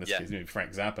well, in this yeah, case, maybe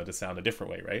Frank Zappa to sound a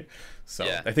different way, right? So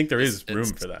yeah. I think there It's is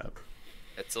room it's for that.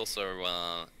 it's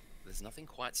also there's nothing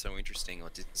quite so interesting or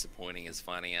disappointing as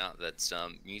finding out that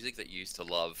music that you used to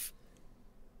love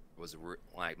was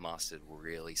like mastered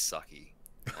really sucky.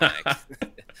 Like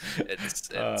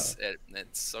uh,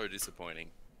 it's so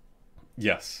disappointing.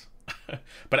 yes,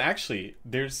 but actually,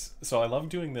 so I love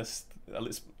doing this,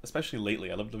 especially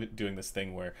lately. I love doing this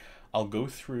thing where I'll go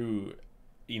through,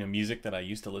 you know, music that I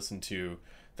used to listen to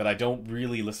that I don't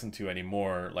really listen to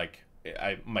anymore. Like,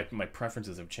 my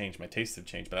preferences have changed, my tastes have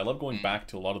changed, but I love going Mm, back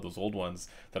to a lot of those old ones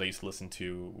that I used to listen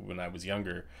to when I was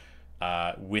younger,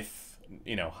 with,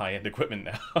 you know, high end equipment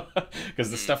now, because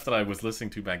the mm, stuff that I was listening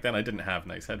to back then, I didn't have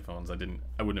nice headphones. I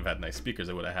wouldn't have had nice speakers.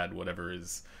 I would have had whatever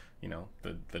is, you know,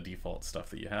 the default stuff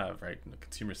that you have, right, and the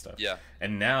consumer stuff. yeah,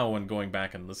 And now when going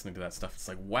back and listening to that stuff, it's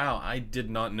like, wow, I did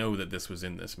not know that this was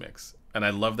in this mix, and I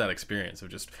love that experience of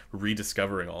just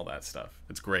rediscovering all that stuff.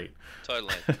 It's great.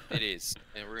 totally. It is.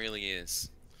 It really is.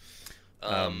 um,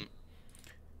 Um,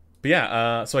 but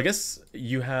yeah, so I guess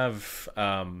you have,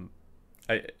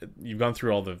 I, you've gone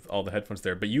through all the headphones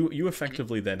there, but you mhm,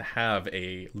 effectively then have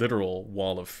a literal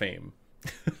wall of fame.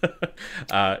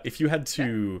 If you had yeah.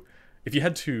 to,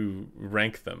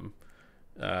 rank them,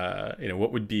 you know,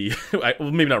 what would be?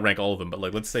 Well, maybe not rank all of them, but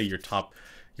like, let's say your top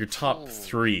Ooh.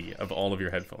 three of all of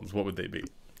your headphones. What would they be?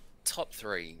 Top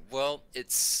three. Well,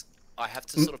 it's I have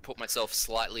to sort of put myself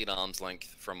slightly at arm's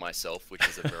length from myself, which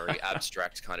is a very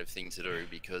abstract kind of thing to do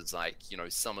because, like,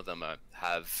 some of them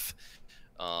have,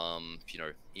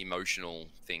 emotional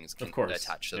things Of can course,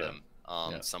 attach to yeah, them.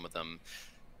 yeah, Some of them,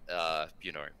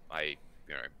 I,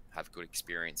 have good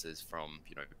experiences from,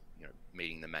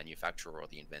 meeting the manufacturer or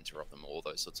the inventor of them, all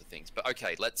those sorts of things. But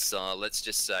okay, let's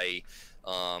just say,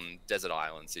 desert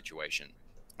island situation.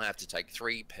 I have to take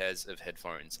 3 pairs of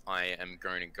headphones. I am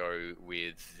going to go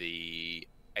with the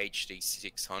HD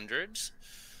 600.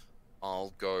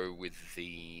 I'll go with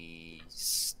the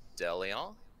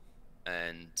Stellia,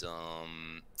 and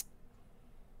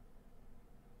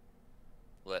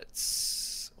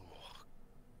let's. Oh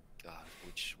God,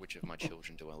 which of my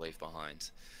children do I leave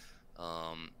behind?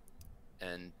 Um,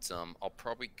 and I'll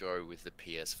probably go with the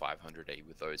PS500E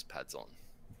with those pads on.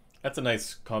 that's a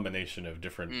nice combination of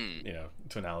different, Mm, you know,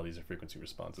 tonalities and frequency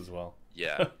response as well.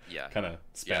 yeah, yeah, Kind of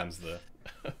yeah. spans the.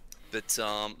 But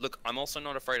look, I'm also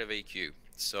not afraid of EQ,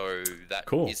 so that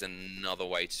Cool. is another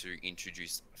way to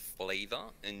introduce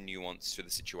flavor and nuance to the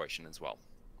situation as well.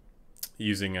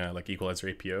 Using like equalizer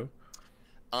APO.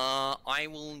 I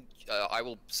will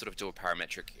sort of do a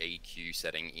parametric EQ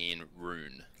setting in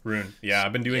Rune. Rune. Yeah,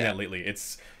 I've been doing Yeah, that lately.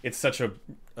 It's such a,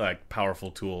 like,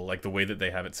 powerful tool. Like, the way that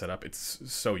they have it set up, it's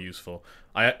so useful.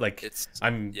 it's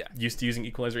I'm yeah. used to using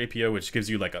equalizer APO, which gives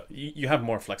you like you have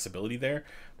more flexibility there,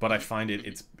 but I Hmm. find Hmm.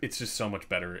 it's just so much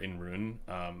better in Rune.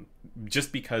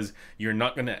 Just because you're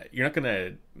not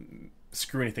gonna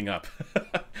screw anything up,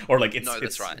 or like No,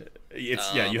 that's right. yeah,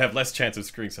 Um, you have less chance of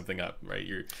screwing something up, right?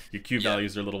 Your Q yeah.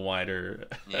 values are a little wider.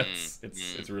 Mm, It's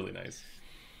mm. really nice.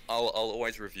 I'll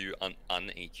always review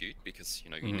un-EQ'd because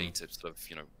you Hmm. need to sort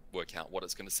of work out what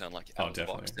it's going to sound like out Oh, of the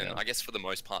box. definitely. And Yeah. I guess for the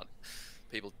most part,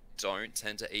 people don't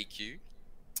tend to EQ.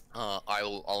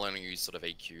 I'll only use sort of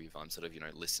EQ if I'm sort of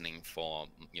listening for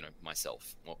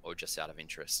myself or just out of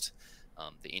interest.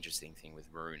 The interesting thing with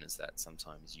Rune is that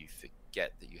sometimes you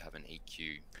forget that you have an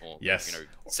EQ or Yes.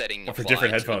 setting Or for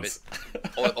different applied to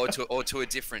headphones. or to a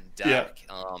different Yeah.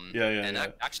 DAC.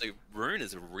 Yeah. Actually, Rune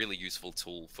is a really useful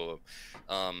tool for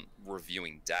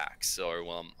reviewing DACs.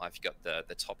 So I've got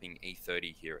the topping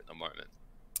E30 here at the moment.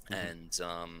 And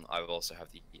I also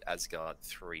have the Asgard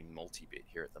 3 multi-bit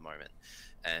here at the moment.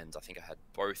 And I think I had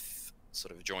both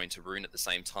sort of joined to Rune at the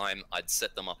same time. I'd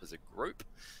set them up as a group.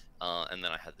 And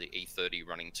then I had the E30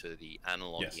 running to the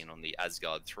analog in on the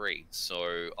Asgard 3.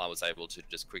 So I was able to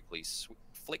just quickly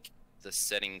flick the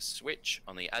settings switch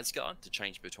on the Asgard to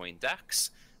change between DACs,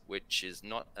 which is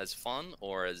not as fun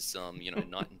or as,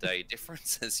 night and day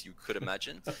difference as you could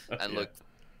imagine. And look,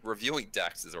 reviewing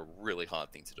DACs is a really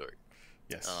hard thing to do.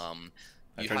 Yes.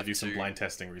 I tried to do some blind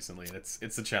testing recently, and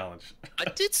it's a challenge. I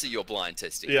did see your blind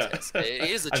testing test. It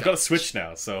is a challenge. I've got a Switch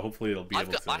now, so hopefully it'll be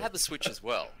able to... I have the Switch as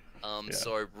well.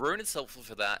 So Rune is helpful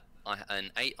for that.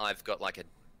 I've got like a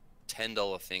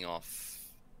 $10 thing off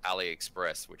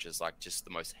AliExpress, which is like just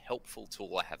the most helpful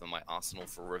tool I have in my arsenal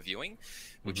for reviewing,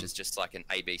 which is just like an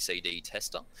ABCD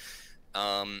tester.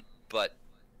 But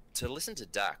to listen to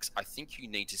DACs, I think you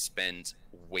need to spend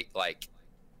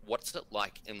what's it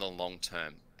like in the long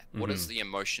term? What is the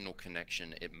emotional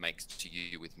connection it makes to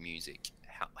you with music?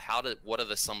 What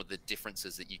are some of the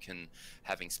differences that you can,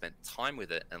 having spent time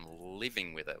with it and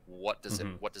living with it, what does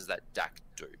that DAC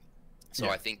do? So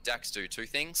I think DACs do two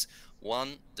things.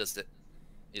 One, is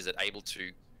it able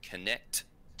to connect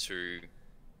to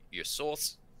your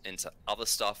source and to other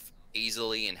stuff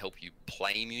easily and help you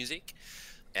play music?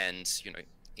 And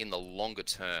in the longer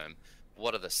term,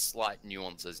 what are the slight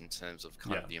nuances in terms of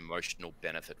kind of the emotional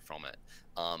benefit from it?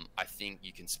 I think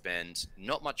you can spend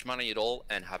not much money at all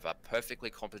and have a perfectly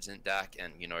competent DAC,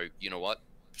 and you know what?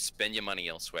 Spend your money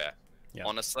elsewhere. Yeah.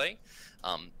 Honestly,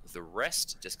 the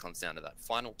rest just comes down to that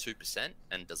final 2%,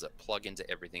 and does it plug into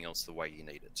everything else the way you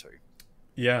need it to?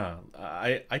 Yeah,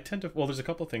 I tend to. Well, there's a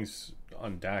couple of things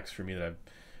on DACs for me that I've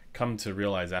come to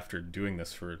realize after doing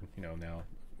this for now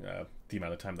the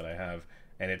amount of time that I have,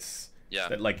 and it's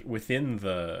that like within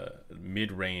the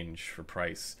mid-range for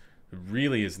price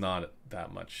really is not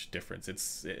that much difference.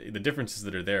 It's the differences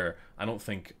that are there, I don't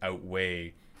think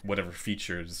outweigh whatever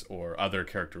features or other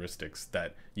characteristics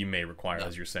that you may require.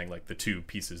 As you're saying, like the two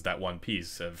pieces, that one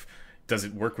piece of, does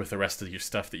it work with the rest of your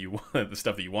stuff that you want, the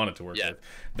stuff that you want it to work with?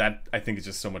 That I think is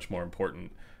just so much more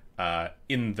important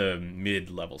in the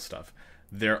mid-level stuff.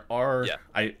 There are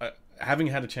I having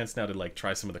had a chance now to like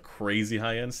try some of the crazy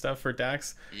high-end stuff for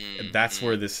DACs, that's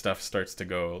where this stuff starts to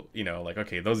go, like,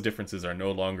 okay, those differences are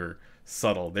no longer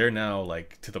subtle. They're now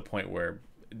like to the point where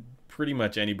pretty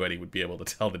much anybody would be able to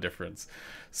tell the difference.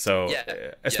 So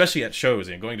especially at shows,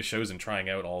 and going to shows and trying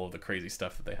out all of the crazy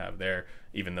stuff that they have there,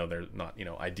 even though they're not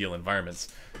ideal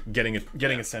environments, getting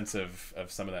a sense of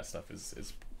some of that stuff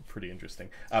is pretty interesting.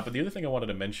 But the other thing I wanted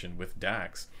to mention with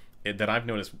DACs that I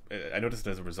noticed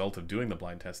as a result of doing the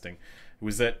blind testing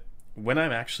was that when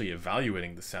I'm actually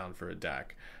evaluating the sound for a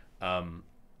DAC,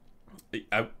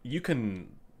 you can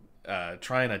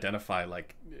try and identify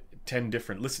like 10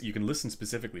 different you can listen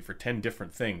specifically for 10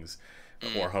 different things,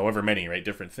 or however many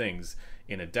different things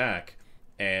in a DAC,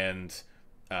 and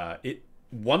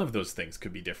one of those things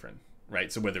could be different,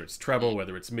 right? So whether it's treble,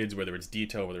 whether it's mids, whether it's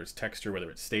detail, whether it's texture,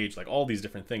 whether it's stage, like all these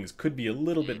different things could be a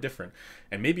little bit different,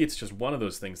 and maybe it's just one of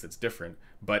those things that's different.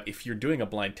 But if you're doing a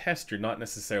blind test, you're not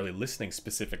necessarily listening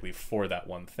specifically for that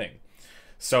one thing.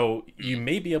 So you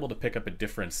may be able to pick up a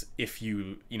difference if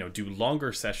you do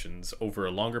longer sessions over a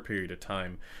longer period of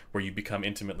time, where you become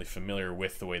intimately familiar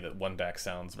with the way that one DAC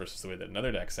sounds versus the way that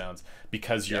another DAC sounds,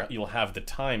 because you'll have the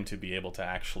time to be able to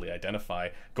actually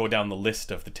go down the list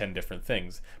of the 10 different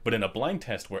things. But in a blind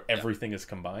test where everything is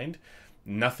combined,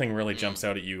 nothing really jumps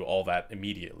out at you all that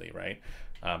immediately, right?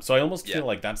 So I almost feel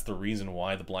like that's the reason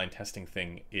why the blind testing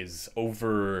thing is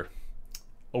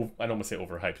I don't want to say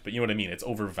overhyped, but you know what I mean? It's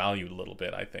overvalued a little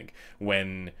bit, I think.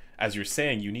 When, as you're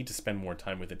saying, you need to spend more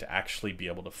time with it to actually be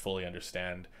able to fully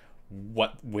understand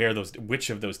which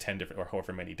of those 10 different or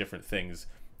however many different things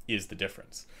is the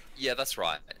difference. Yeah, that's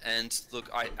right. And look,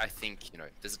 I think,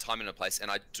 there's a time and a place,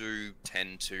 and I do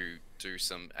tend to do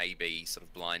some A/B sort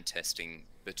of blind testing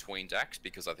between DACs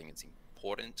because I think it's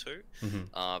important to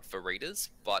for readers,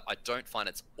 but I don't find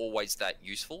it's always that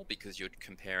useful because you're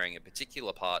comparing a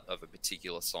particular part of a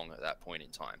particular song at that point in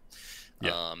time.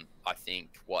 I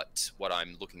think what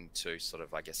I'm looking to sort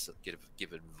of, I guess,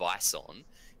 give advice on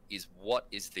is what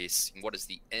is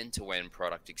the end-to-end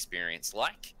product experience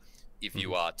like if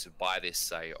you are to buy this,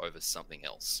 say, over something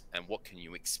else, and what can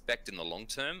you expect in the long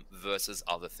term versus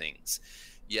other things.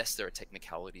 Yes, there are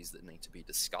technicalities that need to be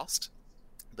discussed,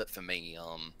 But for me,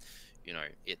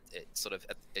 it sort of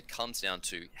it comes down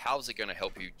to how is it going to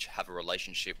help you have a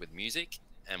relationship with music,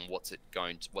 and what's it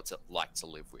like to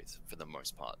live with for the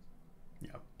most part.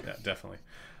 Yeah, yeah, definitely.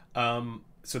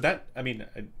 So that, I mean,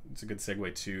 it's a good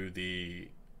segue to the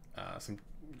some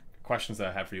questions that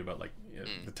I have for you about like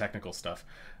the technical stuff.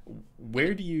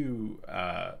 Where do you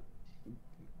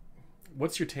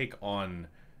what's your take on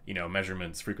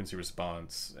measurements, frequency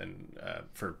response, and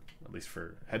for at least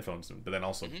for headphones, but then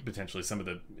also potentially some of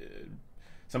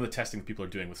the testing that people are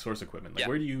doing with source equipment? Like,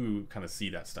 where do you kind of see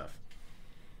that stuff?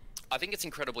 I think it's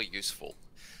incredibly useful.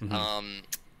 Mm-hmm.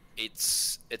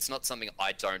 It's not something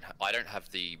I don't have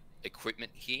the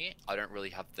equipment here. I don't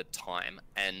really have the time,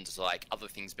 and like other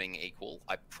things being equal,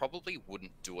 I probably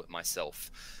wouldn't do it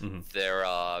myself. Mm-hmm. There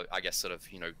are, I guess, sort of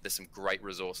there's some great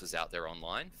resources out there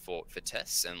online for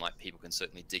tests, and like people can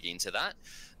certainly dig into that.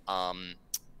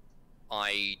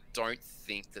 I don't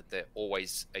think that they're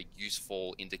always a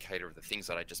useful indicator of the things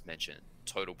that I just mentioned: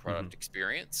 total product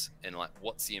experience, and like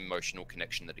what's the emotional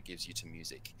connection that it gives you to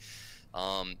music.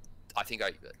 I think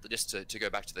just to go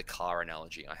back to the car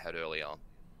analogy I had earlier,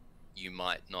 I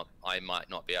might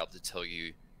not be able to tell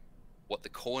you what the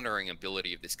cornering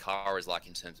ability of this car is like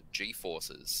in terms of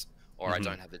G-forces, or I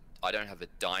don't have a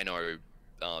dyno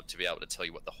to be able to tell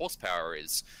you what the horsepower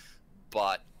is,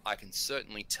 but I can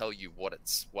certainly tell you what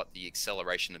the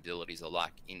acceleration abilities are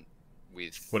like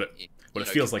what it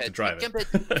feels like to drive it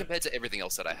compared to everything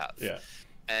else that I have. Yeah.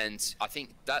 And I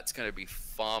think that's going to be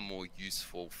far more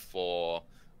useful for,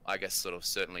 I guess, sort of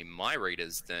certainly my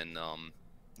readers than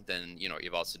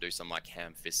if I was to do some like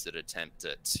ham-fisted attempt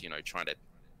at trying to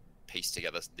piece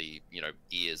together the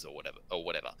ears or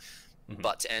whatever.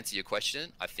 But to answer your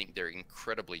question, I think they're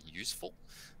incredibly useful.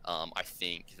 I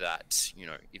think that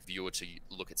if you were to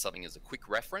look at something as a quick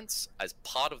reference, as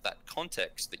part of that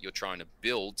context that you're trying to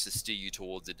build to steer you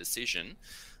towards a decision,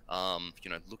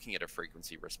 looking at a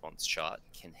frequency response chart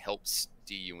can help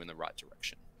steer you in the right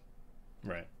direction.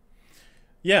 Right.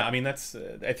 Yeah, I mean that's.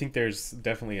 I think there's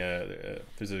definitely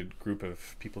there's a group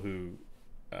of people who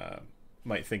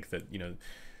might think that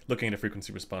looking at a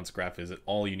frequency response graph is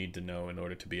all you need to know in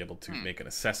order to be able to make an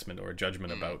assessment or a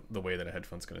judgment about the way that a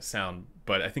headphone's going to sound.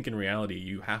 But I think in reality,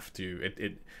 you have to.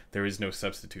 There is no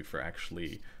substitute for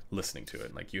actually listening to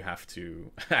it. Like, you have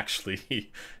to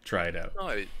actually try it out.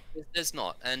 No, there's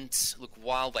not. And look,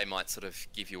 while they might sort of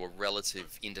give you a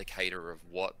relative indicator of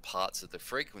what parts of the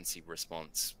frequency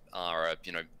response are,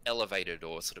 elevated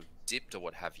or sort of dipped or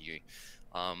what have you,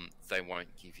 they won't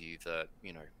give you the,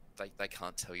 they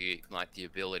can't tell you like the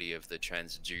ability of the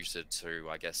transducer to,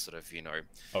 I guess, sort of,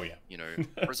 Oh yeah.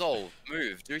 Resolve,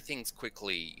 move, do things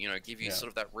quickly, give you sort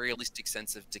of that realistic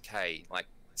sense of decay, like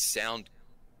sound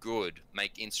good,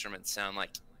 make instruments sound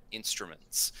like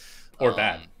instruments. Or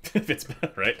bad, if it's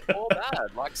bad, right? Or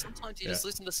bad. Like, sometimes you just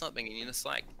listen to something and you're just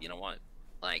like, you know what?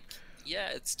 Like, yeah,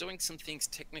 it's doing some things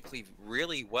technically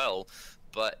really well,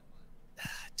 but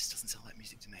it just doesn't sound like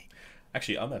music to me.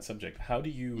 Actually, on that subject, how do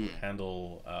you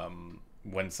handle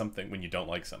when you don't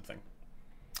like something?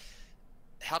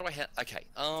 How do I okay.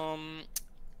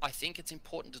 I think it's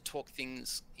important to talk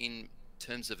things in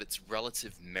terms of its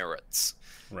relative merits.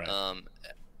 Right.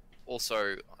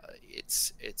 Also,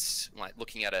 it's like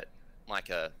looking at it like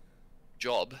a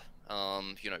job.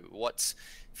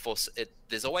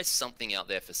 There's always something out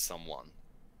there for someone.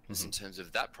 In terms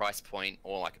of that price point,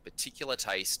 or like a particular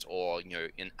taste, or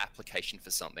an application for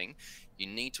something, you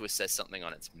need to assess something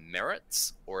on its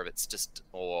merits, or if it's just,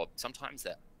 or sometimes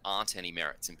there aren't any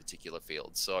merits in particular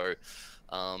fields. So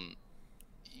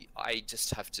I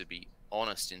just have to be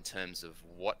honest in terms of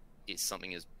what is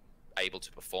something is able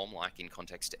to perform like in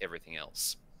context to everything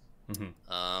else.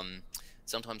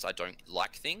 Sometimes I don't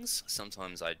like things.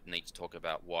 Sometimes I need to talk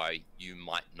about why you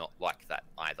might not like that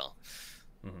either.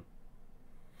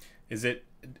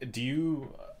 Do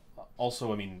you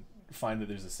also, find that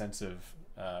there's a sense of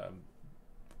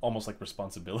almost like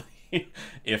responsibility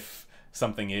if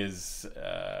something is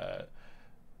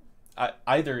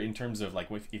either in terms of like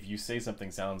if you say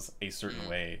something sounds a certain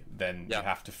way, then you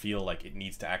have to feel like it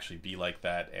needs to actually be like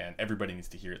that, and everybody needs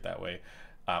to hear it that way.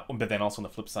 But then also on the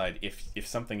flip side, if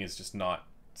something is just not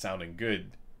sounding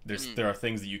good, there are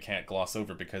things that you can't gloss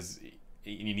over because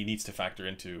he needs to factor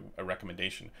into a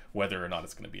recommendation, whether or not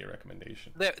it's going to be a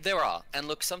recommendation. There are. And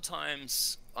look,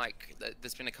 sometimes, like,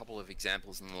 there's been a couple of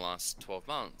examples in the last 12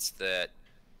 months that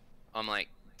I'm like,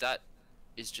 that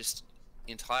is just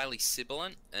entirely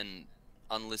sibilant and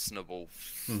unlistenable.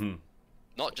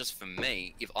 Not just for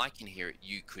me. If I can hear it,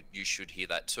 you should hear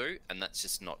that too. And that's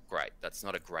just not great. That's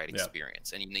not a great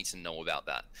experience. And you need to know about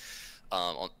that.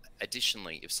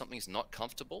 Additionally, if something's not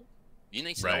comfortable, You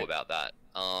need to Right. know about that.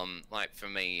 Like for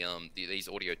me, these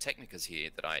Audio Technicas here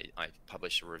that I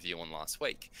published a review on last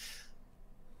week.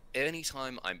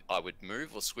 Anytime I would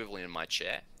move or swivel in my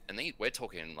chair, and we're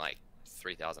talking like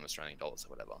 3,000 Australian dollars or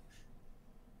whatever,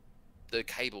 the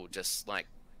cable just like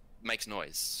makes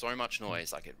noise, so much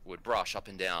noise, like it would brush up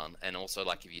and down, and also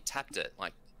like if you tapped it,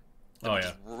 like it Oh would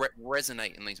yeah. just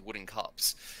resonate in these wooden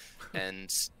cups,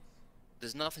 and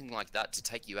there's nothing like that to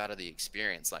take you out of the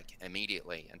experience like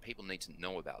immediately, and people need to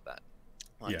know about that.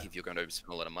 Like Yeah. if you're going to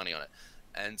spend a lot of money on it,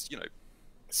 and you know,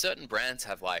 certain brands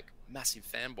have like massive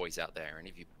fanboys out there, and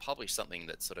if you publish something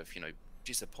that sort of, you know,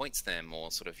 disappoints them,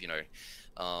 or sort of, you know,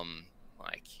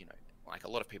 like, you know, like a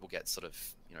lot of people get sort of,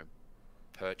 you know,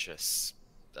 purchase,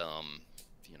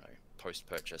 you know,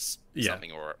 post-purchase Yeah.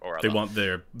 something or They other. want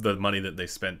the money that they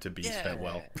spent to be spent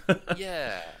well.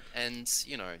 Yeah, and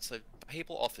you know, so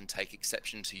people often take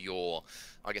exception to your,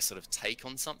 I guess, sort of take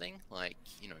on something. Like,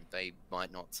 you know, they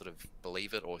might not sort of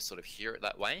believe it or sort of hear it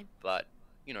that way, but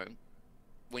you know,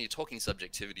 when you're talking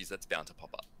subjectivities, that's bound to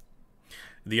pop up.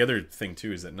 The other thing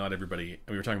too is that not everybody.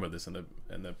 We were talking about this in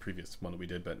the previous one that we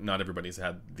did, but not everybody's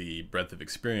had the breadth of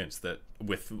experience that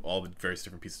with all the various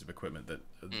different pieces of equipment that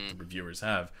the reviewers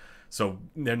have. So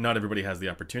not everybody has the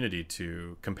opportunity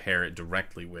to compare it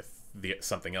directly with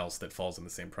something else that falls in the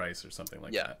same price or something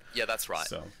like that. Yeah, that's right.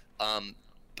 So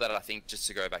But I think just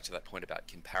to go back to that point about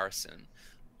comparison,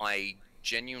 I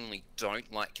genuinely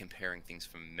don't like comparing things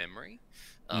from memory,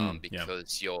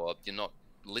 because you're not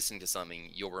listening to something,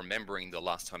 you're remembering the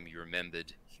last time you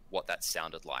remembered what that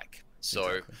sounded like. So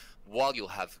Exactly. while you'll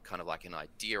have kind of like an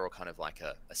idea or kind of like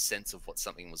a sense of what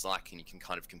something was like, and you can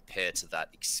kind of compare to that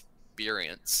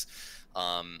experience,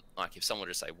 like if someone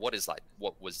were to say, what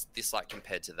was this like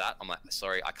compared to that? I'm like,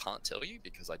 sorry, I can't tell you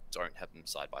because I don't have them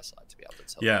side by side to be able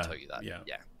to tell you that.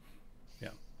 Yeah.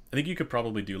 I think you could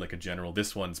probably do like a general,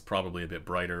 this one's probably a bit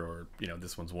brighter, or, you know,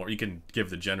 this one's warm. You can give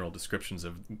the general descriptions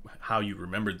of how you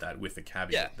remembered that, with the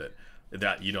caveat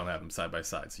that you don't have them side by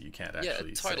side, so you can't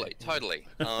actually totally.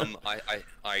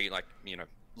 I like, you know,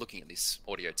 looking at this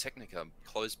Audio Technica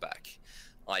closed back,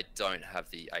 I don't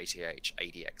have the ATH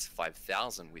ADX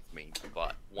 5000 with me,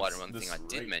 but one thing I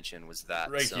did mention was that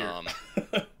right here.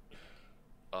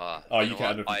 oh, you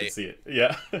can't, if you can see it.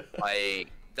 Yeah.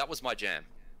 That was my jam.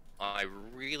 I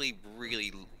really,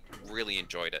 really, really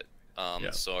enjoyed it.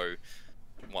 So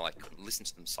while I could listen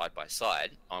to them side by side,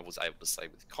 I was able to say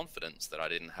with confidence that I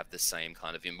didn't have the same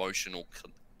kind of emotional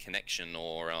connection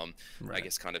or, I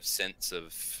guess, kind of sense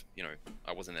of, you know,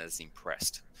 I wasn't as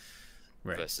impressed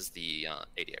versus the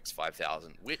ADX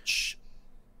 5000, which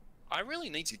I really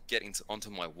need to get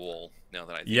onto my wall now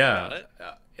that I think about it.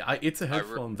 It's a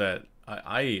headphone that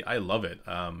I love it.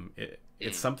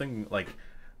 It's something like,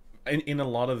 in a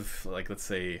lot of, like, let's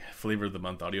say, flavor of the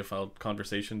month audiophile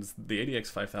conversations, the ADX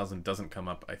 5000 doesn't come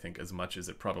up, I think, as much as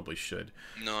it probably should.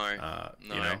 No. You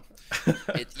know?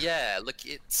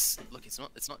 It's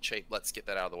not cheap. Let's get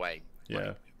that out of the way. Yeah.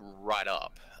 Like, right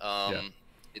up.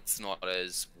 It's not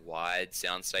as wide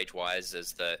soundstage wise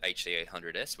as the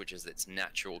HD800S, which is its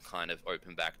natural kind of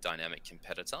open back dynamic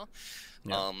competitor.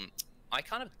 I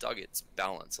kind of dug its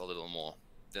balance a little more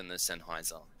than the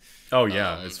Sennheiser. Oh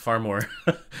yeah, it's far more.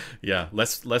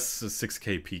 less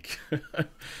 6K peak.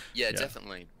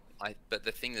 Definitely. But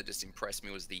the thing that just impressed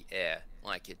me was the air.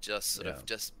 Like, it just sort of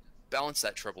just balanced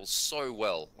that treble so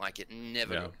well. Like, it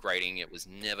never got grating. It was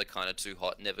never kind of too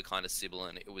hot, never kind of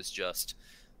sibilant. It was just.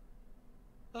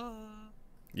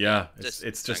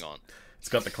 It's just. It's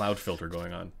got the cloud filter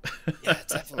going on. Yeah,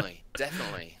 definitely.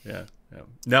 Yeah.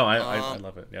 No, I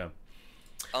love it. Yeah.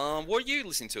 What are you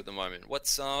listening to at the moment?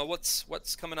 What's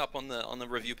coming up on the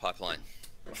review pipeline?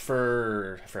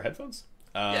 For headphones?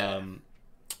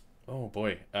 Oh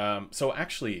boy. So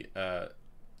actually,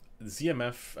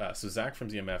 ZMF. So Zach from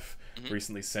ZMF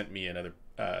recently sent me another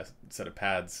set of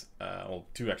pads.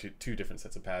 Two different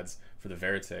sets of pads for the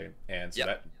Verite, and so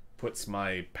that puts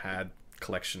my pad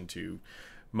collection to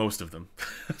most of them.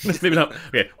 Maybe not.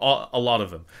 Okay, a lot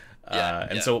of them.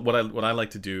 So what I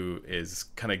like to do is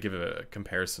kind of give a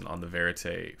comparison on the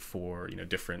Verite for, you know,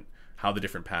 how the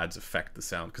different pads affect the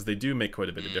sound, because they do make quite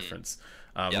a bit of difference.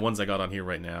 The ones I got on here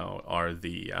right now are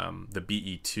the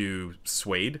BE2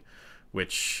 Suede,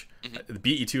 which the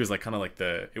BE2 is like kind of like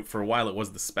for a while it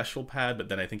was the special pad, but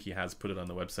then I think he has put it on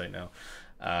the website now.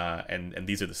 And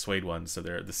these are the Suede ones, so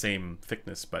they're the same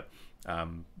thickness, but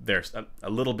they're a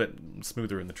little bit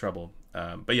smoother in the treble.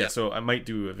 So I might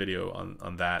do a video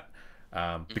on that,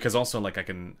 because also, like, I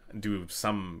can do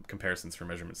some comparisons for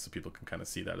measurements so people can kind of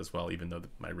see that as well, even though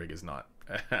my rig is not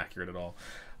accurate at all.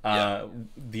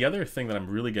 The other thing that I'm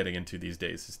really getting into these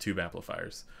days is tube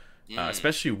amplifiers,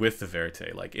 especially with the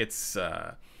Verite. Like it's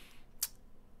I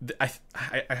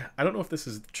don't know if this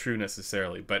is true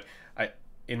necessarily, but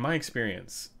in my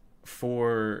experience,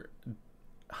 for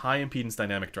high impedance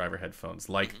dynamic driver headphones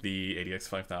like the ADX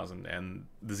 5000 and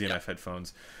the ZMF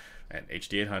headphones and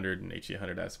HD 800 and HD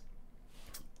 800S,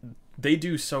 they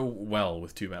do so well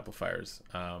with tube amplifiers.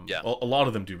 A lot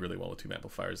of them do really well with tube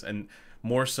amplifiers, and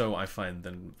more so I find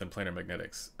than planar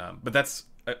magnetics. But that's,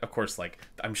 of course, like,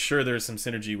 I'm sure there's some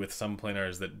synergy with some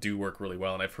planars that do work really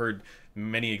well, and I've heard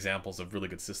many examples of really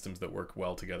good systems that work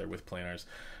well together with planars.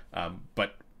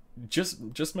 But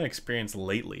just my experience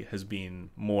lately has been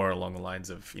more along the lines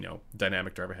of, you know,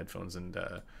 dynamic driver headphones and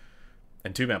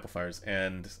tube amplifiers,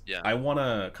 and I want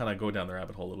to kind of go down the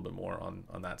rabbit hole a little bit more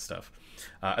on that stuff.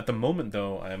 At the moment,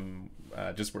 though, I'm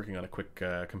just working on a quick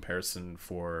comparison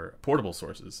for portable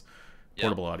sources,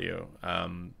 portable audio.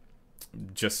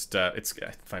 It's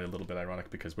I find it a little bit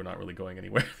ironic because we're not really going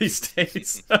anywhere these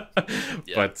days.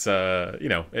 But you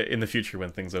know, in the future when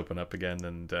things open up again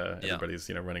and everybody's,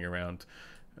 you know, running around,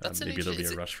 maybe there'll be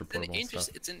a rush for portable stuff.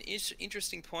 It's an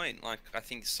interesting point. Like, I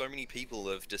think so many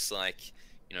people have just, like,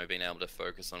 you know, being able to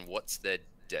focus on what's their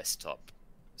desktop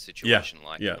situation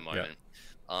like at the moment.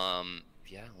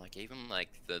 Like, even like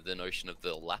the notion of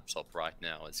the laptop right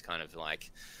now is kind of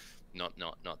like not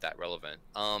that relevant.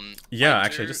 I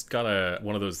just got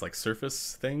one of those like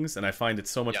Surface things, and I find it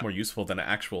so much more useful than an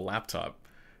actual laptop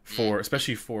for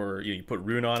especially for, you know, you put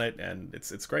Rune on it and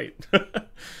it's great. I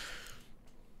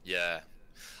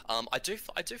do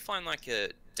find like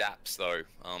DAPs though,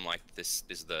 like this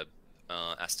is the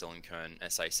Astel and Kern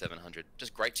SA700,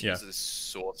 just great to use as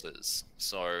sources.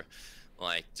 So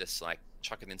like, just like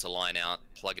chuck it into line out,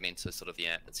 plug it into sort of the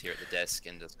amp that's here at the desk,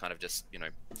 and just kind of just, you know,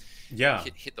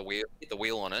 hit the wheel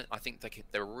on it. I think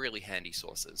they're really handy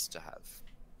sources to have.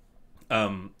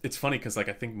 It's funny because, like,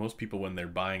 I think most people when they're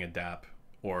buying a DAP,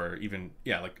 or even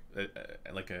I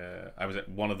was at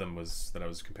one of them that I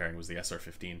was comparing was the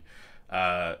SR15.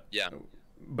 But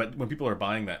when people are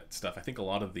buying that stuff, I think a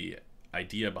lot of the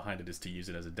idea behind it is to use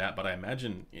it as a DAP, but I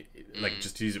imagine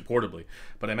just to use it portably.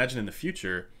 But I imagine in the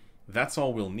future that's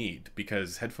all we'll need,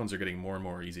 because headphones are getting more and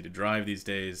more easy to drive these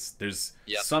days. There's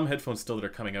some headphones still that are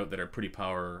coming out that are pretty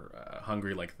power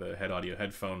hungry, like the Head Audio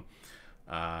headphone.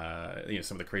 You know,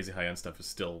 some of the crazy high-end stuff is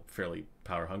still fairly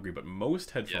power hungry, but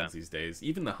most headphones these days,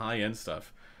 even the high-end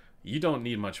stuff, you don't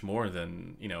need much more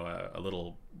than, you know, a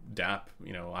little DAP,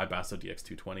 you know, iBasso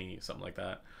DX220, something like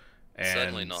that. And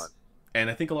certainly not. And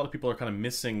I think a lot of people are kind of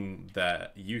missing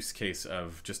that use case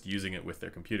of just using it with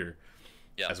their computer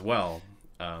as well.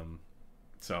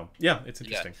 So it's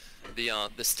interesting. The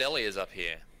Stelly is up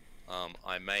here.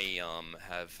 I may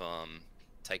have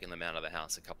taken them out of the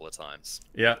house a couple of times.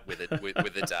 With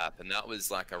the DAP, and that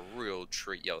was like a real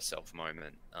treat yourself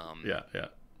moment. The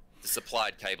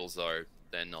supplied cables though,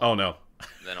 they're not. Oh no.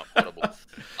 They're not portable.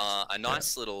 A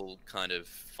nice little kind of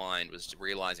find was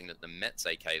realizing that the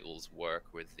Metze cables work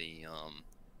with the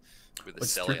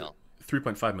Stelly.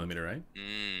 3.5 millimeter, right?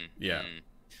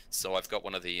 So I've got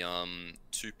one of the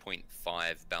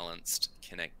 2.5 balanced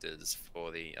connectors for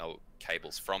the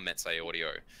cables from Metze Audio.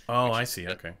 Oh, I see.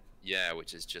 Okay. Yeah,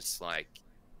 which is just like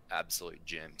absolute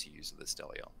gem to use with the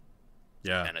Stelly.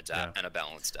 And a DAP and a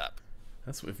balanced DAP.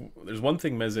 That's if there's one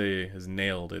thing Metze has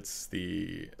nailed, it's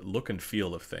the look and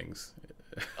feel of things.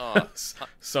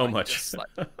 So like, much. Just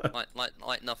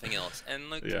like nothing else.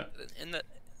 And look, and that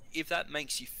if that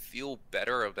makes you feel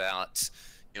better about,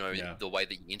 you know, the way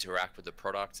that you interact with the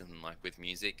product and like with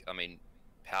music, I mean,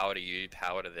 power to you,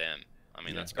 power to them. I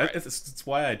mean, that's great. It's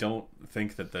why I don't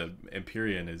think that the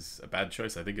Empyrean is a bad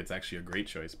choice. I think it's actually a great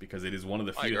choice, because it is one of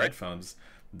the few headphones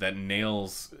that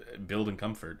nails build and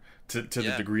comfort to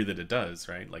the degree that it does,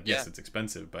 right? Like, yes, it's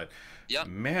expensive, but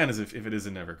man, as if it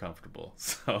isn't ever comfortable.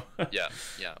 So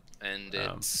and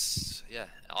it's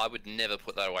I would never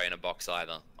put that away in a box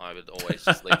either. I would always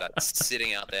just leave that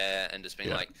sitting out there and just being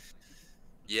like,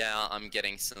 I'm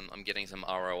getting some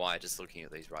ROI just looking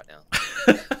at these right now.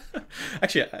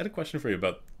 Actually, I had a question for you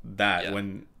about that.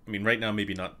 When, I mean, right now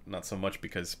maybe not so much,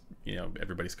 because, you know,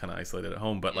 everybody's kind of isolated at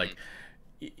home, but like,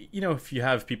 you know, if you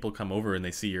have people come over and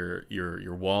they see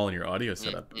your wall and your audio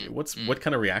setup, what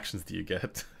kind of reactions do you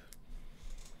get?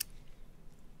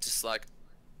 Just like,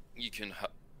 you can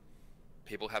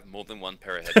people have more than one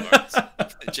pair of headphones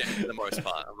for the most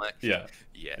part. I'm like,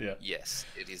 yes,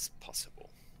 it is possible.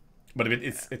 But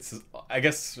it's I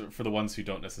guess for the ones who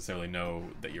don't necessarily know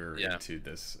that you're into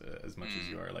this as much as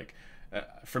you are, like,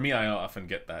 for me, I often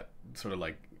get that sort of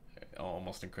like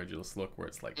almost incredulous look where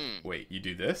it's like, wait, you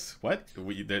do this? What?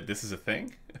 This is a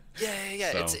thing?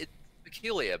 Yeah. So, It's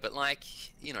peculiar, but like,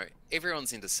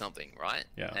 everyone's into something, right?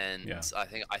 Yeah, And yeah.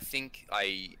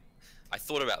 I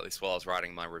thought about this while I was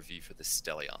writing my review for the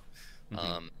Stellia. Hmm.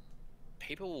 Um,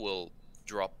 People will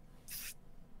drop,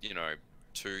 you know,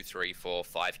 2, 3, 4,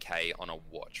 5K on a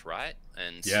watch, right?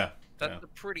 And Yeah, yeah.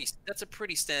 that's a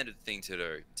pretty standard thing to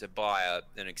do, to buy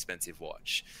an expensive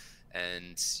watch.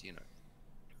 And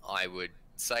I would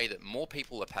say that more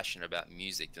people are passionate about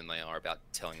music than they are about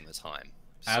telling the time.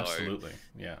 So, Absolutely,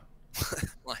 yeah.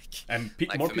 like, And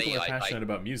like more for people me, are passionate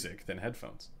about music than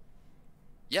headphones.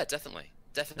 yeah, definitely,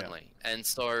 Yeah, definitely. And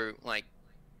so, like,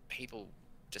 people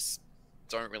just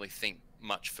don't really think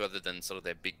much further than sort of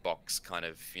their big box kind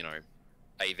of,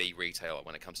 AV retailer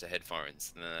when it comes to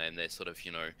headphones. And they're sort of,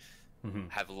 hmm,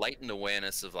 have latent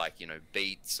awareness of, like,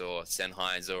 Beats or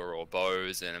Sennheiser or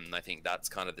Bose, and I think that's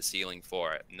kind of the ceiling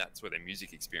for it, and that's where their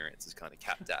music experience is kind of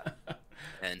capped at.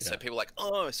 And so yeah. people are like,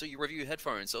 oh, so you review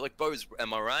headphones, so like Bose,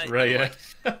 am I right? Right, And I'm yeah.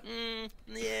 like,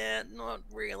 yeah, not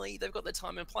really. They've got their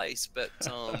time and place, but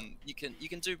you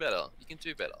can do better. You can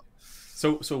do better.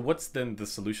 So what's then the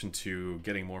solution to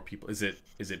getting more people? Is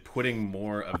it putting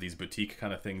more of these boutique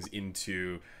kind of things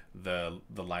into the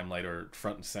limelight or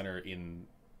front and center in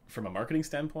from a marketing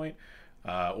standpoint,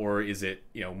 or is it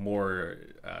more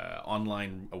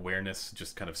online awareness,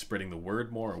 just kind of spreading the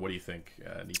word more, or what do you think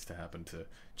needs to happen to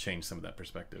change some of that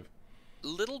perspective?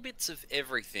 Little bits of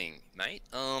everything, mate.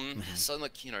 Hmm. So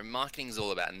like, marketing's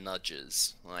all about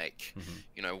nudges. Like, Hmm.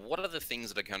 what are the things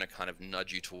that are going to kind of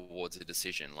nudge you towards a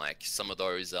decision? Like, some of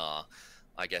those are,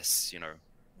 I guess,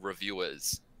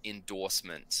 reviewers,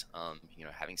 endorsement,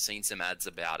 having seen some ads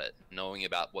about it, knowing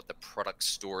about what the product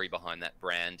story behind that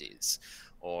brand is,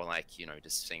 or like,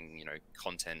 just seeing,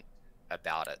 content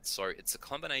about it. So it's a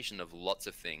combination of lots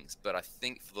of things. But I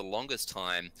think for the longest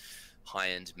time,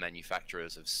 high-end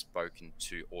manufacturers have spoken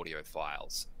to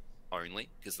audiophiles only,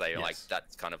 because they are like, Yes.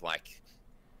 that's kind of like,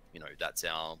 that's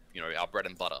our bread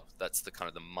and butter. That's the kind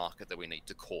of the market that we need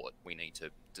to court. We need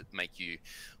to make you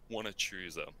want to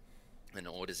choose an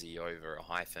Odyssey over a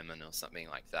Hi-Femin or something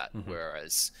like that. Hmm.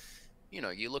 Whereas,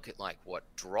 you look at like what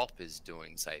Drop is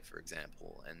doing, say, for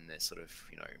example, and they're sort of,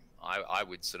 I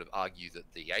would sort of argue that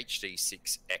the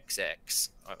HD6XX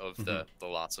of Hmm. the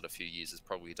last sort of few years has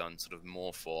probably done sort of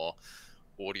more for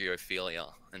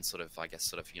audiophilia and sort of, I guess,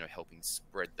 sort of, helping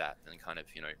spread that than kind of,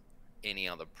 any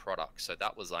other product. So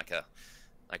that was like a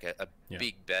Yeah.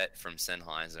 big bet from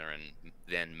Sennheiser and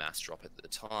then Mass Drop at the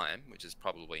time, which is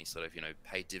probably sort of,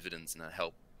 pay dividends and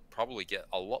help probably get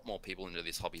a lot more people into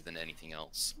this hobby than anything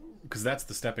else. Because that's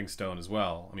the stepping stone as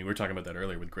well. I mean, we were talking about that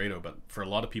earlier with Grado, but for a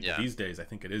lot of people Yeah. these days, I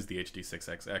think it is the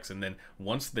HD6XX. And then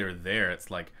once they're there,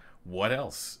 it's like, what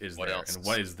else is What there, else? and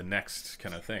what is the next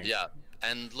kind of thing? Yeah.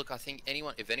 And look, I think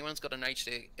if anyone's got an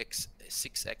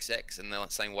HD6XX and they're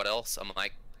saying what else, I'm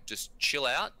like, just chill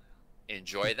out,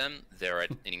 enjoy them. They're an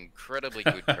incredibly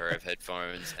good pair of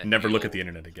headphones, and Never look at you'll the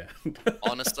internet again.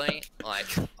 honestly,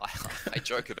 like, I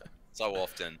joke about it so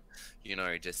often,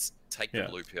 just take the Yeah.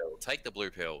 blue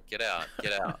pill, get out,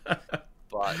 get out.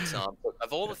 But look,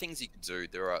 of all the things you could do,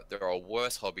 there are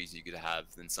worse hobbies you could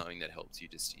have than something that helps you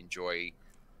just enjoy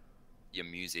your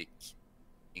music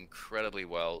incredibly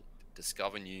well,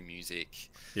 discover new music.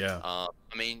 Yeah.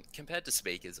 I mean, compared to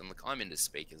speakers, and look, I'm into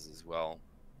speakers as well.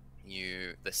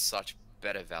 There's such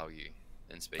better value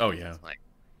than Oh, speakers. yeah. Like,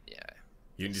 yeah,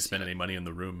 You didn't it's, spend any money in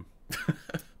the room.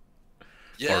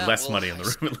 Or yeah. less Well, money in the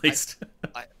room, at least.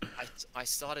 I, I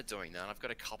started doing that. I've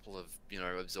got a couple of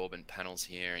absorbent panels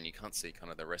here, and you can't see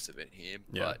kind of the rest of it here.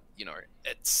 Yeah. But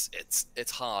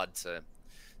it's hard to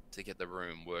get the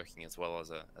room working as well as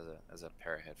a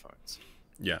pair of headphones.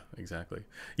 Yeah, exactly.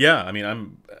 Yeah, I mean,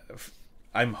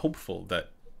 I'm hopeful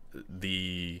that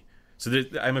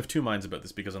I'm of two minds about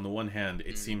this, because on the one hand,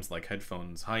 it Mm, seems like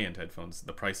headphones, high-end headphones,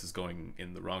 the price is going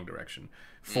in the wrong direction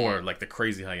for mm, like the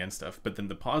crazy high-end stuff. But then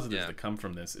the positives yeah, that come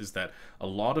from this is that a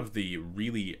lot of the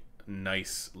really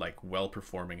nice, like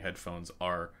well-performing headphones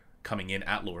are coming in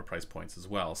at lower price points as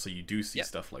well. So you do see yeah,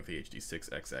 stuff like the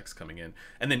HD6XX coming in,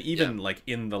 and then yeah, even like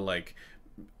in the like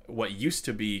what used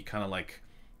to be kind of like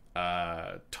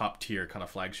top tier kind of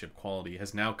flagship quality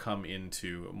has now come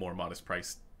into a more modest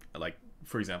price, like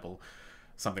for example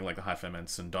something like the Hi-Fi and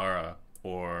Sundara,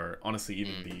 or honestly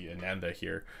even mm, the Ananda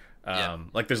here. yeah,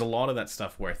 Like there's a lot of that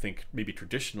stuff where I think maybe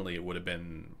traditionally it would have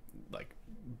been like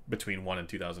between $1,000 and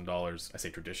 $2,000. I say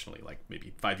traditionally, like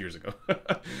maybe 5 years ago.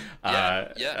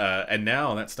 yeah, yeah, And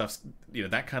now that stuff's,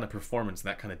 that kind of performance,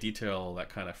 that kind of detail, that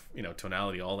kind of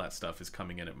tonality, all that stuff is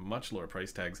coming in at much lower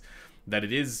price tags, that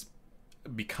it is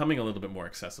becoming a little bit more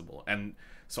accessible. And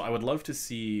so I would love to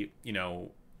see,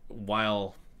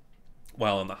 while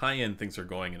while on the high end things are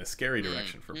going in a scary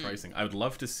direction for pricing, I would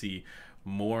love to see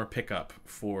more pickup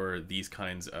for these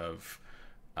kinds of,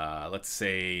 let's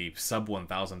say, sub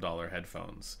 $1,000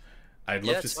 headphones. I'd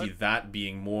love to see that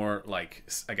being more like,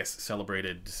 I guess,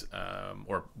 celebrated,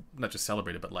 or not just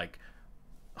celebrated, but like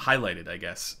highlighted, I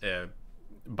guess,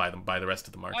 by the rest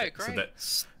of the market. I agree. So that,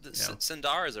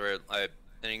 Sandaras are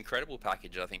an incredible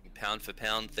package. I think pound for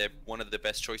pound, they're one of the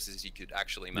best choices you could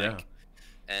actually make. Yeah.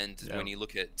 And when you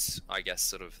look at, I guess,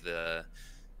 sort of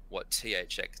what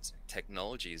THX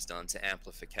technology has done to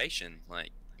amplification,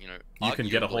 like, you know, you can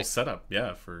get a whole setup,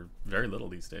 for very little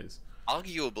these days.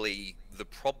 Arguably, the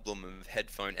problem of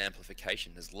headphone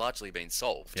amplification has largely been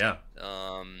solved. Yeah.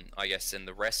 I guess, and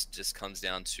the rest just comes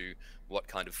down to what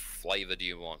kind of flavor do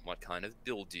you want, what kind of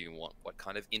build do you want, what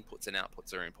kind of inputs and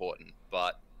outputs are important.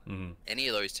 But any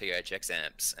of those THX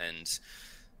amps and,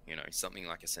 you know, something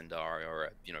like a Sendari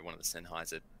or one of the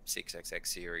Sennheiser 6XX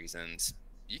series, and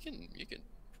you can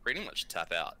pretty much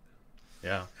tap out.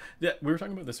 Yeah, we were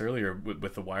talking about this earlier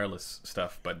with the wireless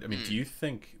stuff, but I mean, do you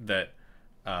think that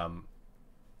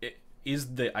it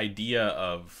is the idea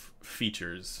of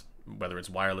features, whether it's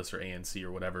wireless or ANC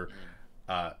or whatever,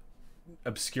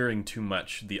 obscuring too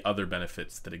much the other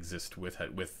benefits that exist with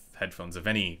headphones of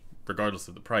any, regardless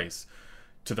of the price,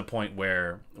 to the point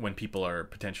where when people are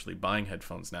potentially buying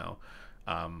headphones now,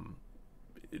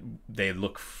 they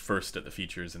look first at the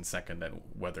features and second at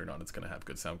whether or not it's going to have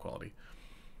good sound quality?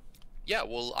 Yeah,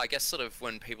 well, I guess sort of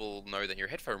when people know that you're a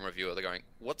headphone reviewer, they're going,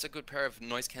 "What's a good pair of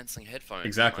noise-canceling headphones?"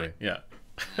 Exactly. Like, yeah.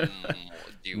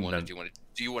 Do you want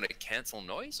to cancel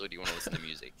noise, or do you want to listen to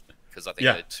music? Because I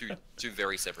think they're two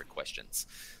very separate questions.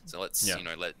 So let's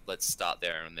let's start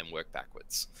there and then work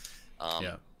backwards.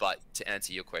 But to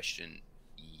answer your question,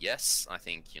 yes, I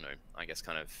think, I guess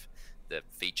kind of the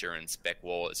feature and spec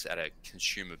wars at a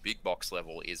consumer big box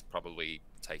level is probably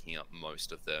taking up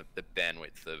most of the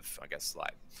bandwidth of, I guess,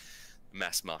 like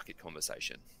mass market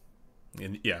conversation.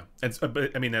 And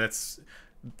but I mean, that's,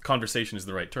 conversation is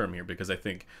the right term here, because I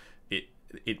think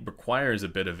it requires a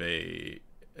bit of a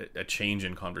change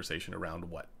in conversation around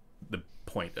what the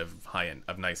point of high-end,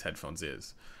 of nice headphones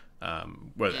is.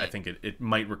 Where I think it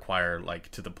might require, like,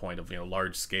 to the point of,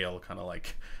 large scale kind of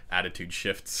like attitude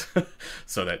shifts,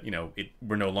 so that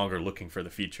we're no longer looking for the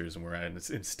features, and we're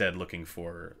instead looking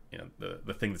for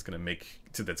the thing that's going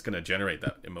to generate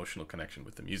that emotional connection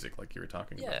with the music, like you were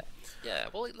talking about.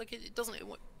 Well,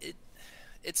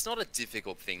 it's not a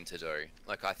difficult thing to do.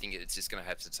 Like, I think it's just going to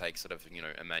have to take sort of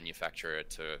a manufacturer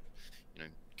to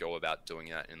go about doing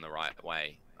that in the right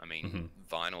way. I mean,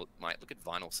 vinyl, like, look at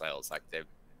vinyl sales, like they've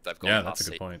gone that's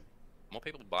a good point. More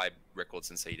people buy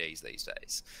records and CDs these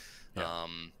days.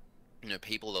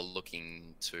 People are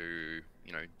looking to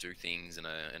do things in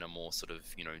a more sort of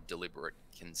deliberate,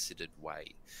 considered way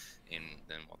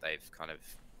than what they've kind of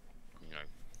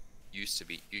used to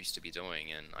be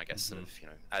doing. And I guess sort of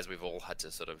as we've all had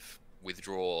to sort of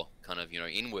withdraw kind of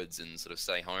inwards and sort of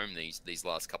stay home these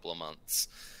last couple of months,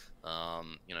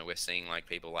 we're seeing like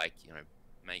people like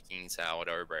making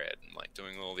sourdough bread and like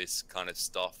doing all this kind of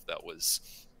stuff that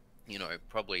was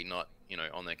probably not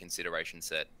on their consideration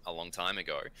set a long time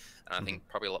ago. And I think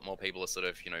probably a lot more people are sort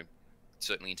of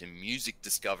certainly into music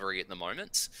discovery at the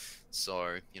moment.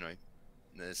 So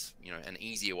there's an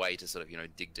easier way to sort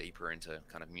of dig deeper into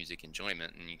kind of music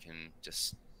enjoyment, and you can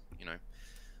just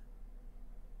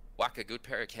whack a good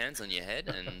pair of cans on your head,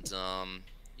 and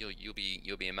you'll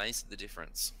be amazed at the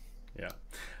difference.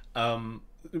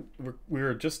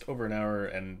 We're just over an hour,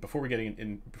 and before we get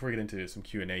into some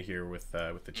Q&A here with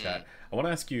the chat, I want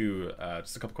to ask you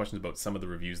just a couple questions about some of the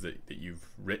reviews that you've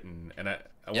written, and I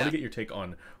want to get your take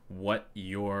on what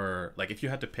your, like, if you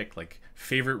had to pick like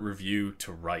favorite review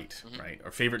to write, right,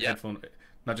 or favorite headphone,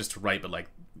 not just to write, but like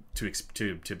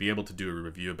to be able to do a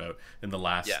review about in the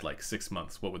last like 6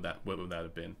 months, what would that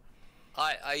have been?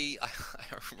 I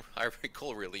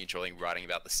recall really enjoying writing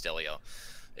about the Stellia.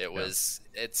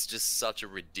 It's just such a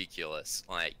ridiculous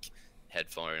like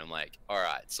headphone. I'm like, all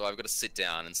right, so I've got to sit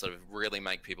down and sort of really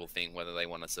make people think whether they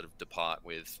want to sort of depart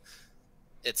with.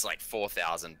 It's like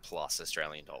 4,000 plus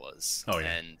Australian dollars. Oh, yeah.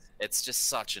 And it's just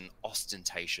such an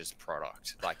ostentatious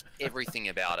product. Like everything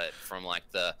about it, from like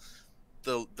the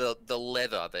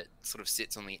leather that sort of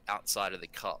sits on the outside of the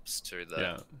cups to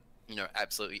the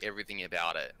absolutely everything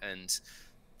about it. And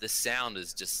the sound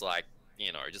is just like,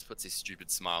 it just puts this stupid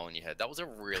smile on your head. That was a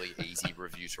really easy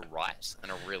review to write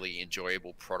and a really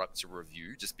enjoyable product to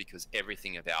review, just because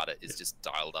everything about it is just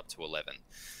dialed up to 11.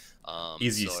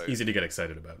 Easy to get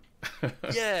excited about.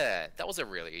 Yeah, that was a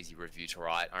really easy review to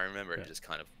write. I remember it just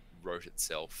kind of wrote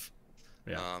itself.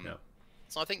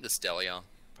 So I think the Stellia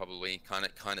probably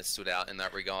kind of stood out in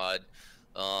that regard.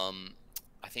 I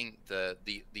think the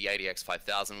ADX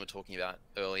 5000 we're talking about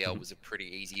earlier was a pretty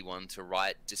easy one to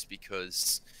write, just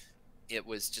because it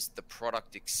was just the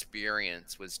product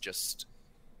experience was just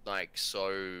like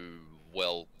so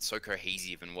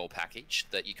cohesive and well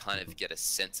packaged that you kind of get a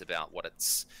sense about what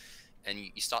it's, and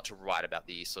you start to write about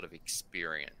the sort of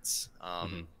experience.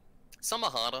 Some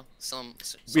are harder. Some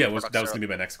that was going to be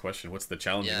my next question. What's the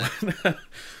challenging one?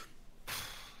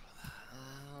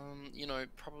 You know,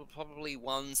 probably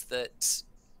ones that,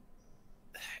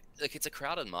 like, it's a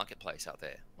crowded marketplace out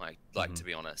there. Like to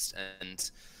be honest, and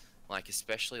like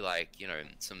especially like, you know,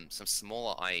 some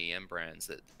smaller IEM brands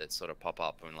that sort of pop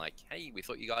up and like, hey, we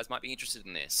thought you guys might be interested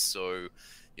in this, so,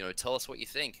 you know, tell us what you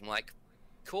think. I'm like,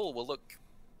 cool. Well, look,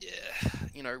 yeah,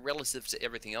 you know, relative to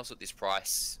everything else at this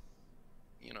price,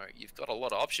 you know, you've got a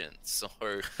lot of options. So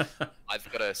I've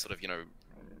got to sort of, you know,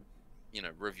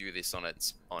 review this on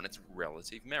its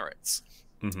relative merits.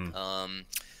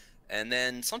 And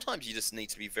then sometimes you just need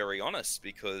to be very honest,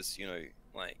 because, you know,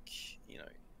 like, you know,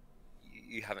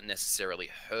 you haven't necessarily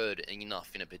heard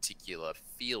enough in a particular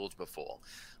field before.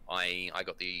 I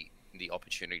got the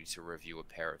opportunity to review a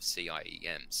pair of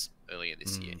CIEMs earlier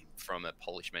this year from a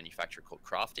Polish manufacturer called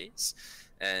Crafties,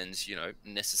 and, you know,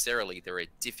 necessarily they're a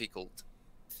difficult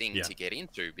thing to get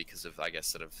into because of, I guess,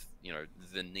 sort of, you know,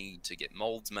 the need to get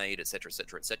molds made, etc.,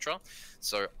 etc., etc.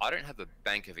 So I don't have a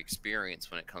bank of experience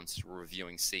when it comes to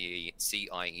reviewing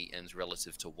CIEMs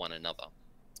relative to one another.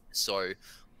 So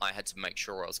I had to make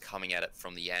sure I was coming at it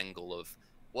from the angle of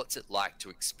what's it like to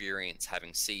experience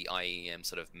having CIEM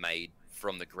sort of made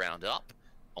from the ground up,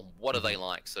 and what are they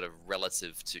like sort of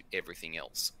relative to everything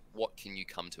else? What can you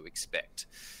come to expect?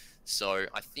 So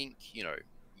I think, you know,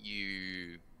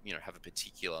 you have a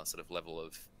particular sort of level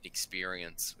of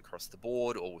experience across the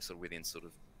board, or sort of within sort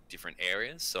of different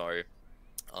areas. So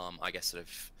I guess sort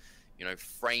of, you know,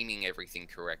 framing everything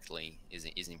correctly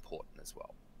is important as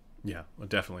well. Yeah, well,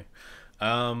 definitely.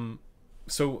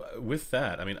 So with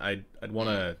that, I mean, I'd want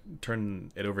to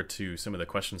turn it over to some of the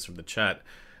questions from the chat.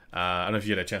 I don't know if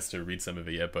you had a chance to read some of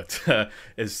it yet, but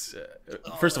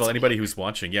first of all, anybody who's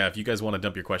watching, if you guys want to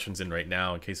dump your questions in right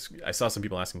now, in case I saw some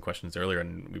people asking questions earlier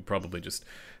and we probably just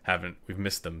we've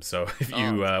missed them. So if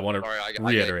you want to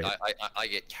reiterate, I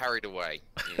get carried away.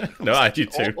 You know? No, I do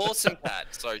too. Awesome cat.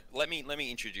 So let me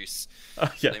introduce.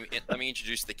 Let me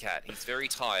introduce the cat. He's very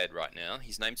tired right now.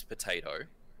 His name's Potato.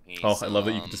 I love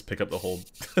that you can just pick up the whole.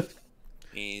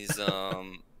 He's a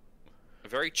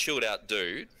very chilled out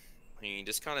dude. He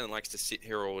just kind of likes to sit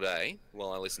here all day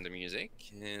while I listen to music,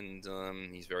 and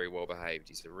he's very well behaved.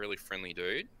 He's a really friendly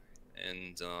dude,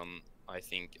 and I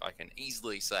think I can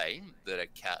easily say that a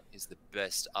cat is the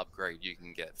best upgrade you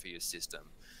can get for your system.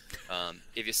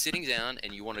 If you're sitting down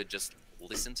and you want to just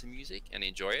listen to music and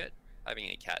enjoy it, having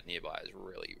a cat nearby is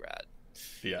really rad.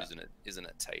 Yeah, isn't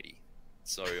it, Tatey?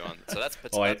 So so that's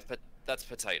that's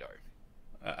Potato.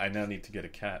 I now need to get a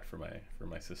cat for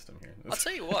my system here. I'll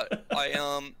tell you what,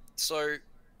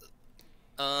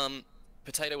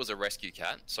 Potato was a rescue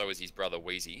cat, so was his brother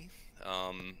Wheezy,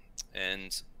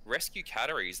 and rescue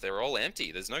catteries, they're all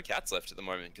empty. There's no cats left at the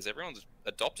moment because everyone's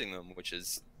adopting them, which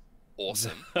is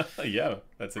awesome. Yeah,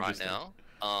 that's interesting. Right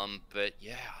now, but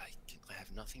yeah, I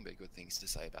have nothing but good things to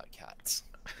say about cats.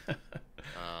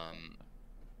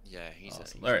 Yeah, he's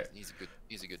awesome.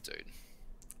 He's a good dude.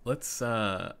 Let's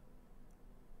go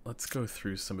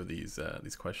through some of these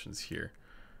questions here.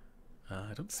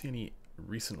 I don't see any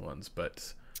recent ones,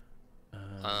 but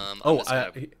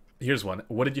here's one.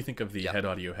 What did you think of the Head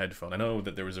Audio headphone? I know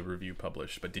that there was a review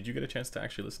published, but did you get a chance to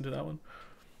actually listen to that one?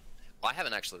 I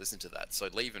haven't actually listened to that. So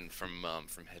Levin from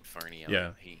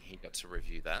Headfonia, he got to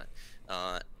review that.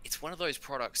 It's one of those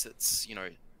products that's, you know,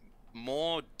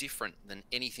 more different than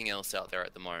anything else out there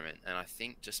at the moment, and I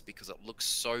think just because it looks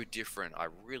so different, I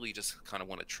really just kind of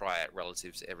want to try it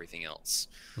relative to everything else.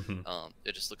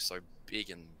 It just looks so big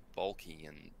and bulky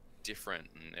and different,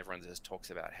 and everyone just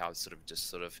talks about how it's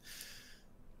sort of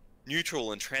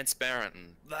neutral and transparent,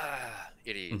 and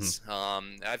it is.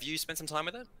 Have you spent some time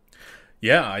with it?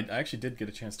 Yeah, I actually did get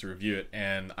a chance to review it,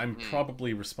 and I'm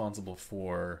probably responsible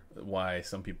for why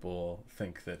some people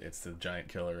think that it's the giant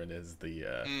killer and is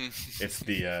the it's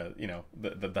the you know,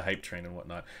 the hype train and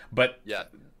whatnot. But yeah,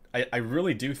 I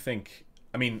really do think,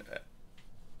 I mean,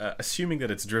 assuming that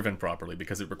it's driven properly,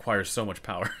 because it requires so much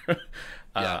power,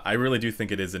 I really do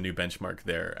think it is a new benchmark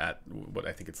there at what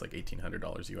I think it's like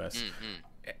 $1,800 US.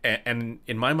 And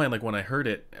in my mind, like when I heard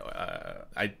it,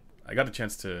 I got a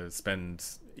chance to spend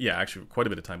actually quite a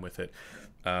bit of time with it.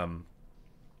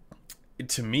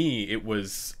 To me, it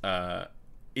was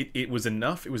it was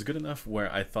enough. It was good enough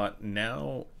where I thought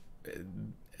now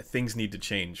things need to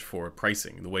change for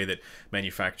pricing, the way that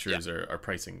manufacturers are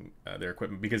pricing their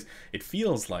equipment, because it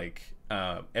feels like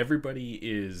everybody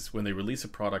is, when they release a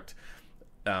product,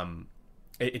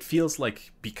 it feels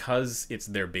like because it's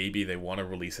their baby, they want to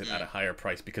release it at a higher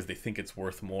price because they think it's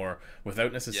worth more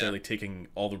without necessarily taking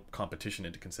all the competition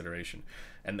into consideration.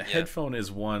 And the headphone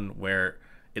is one where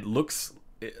it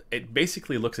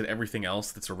basically looks at everything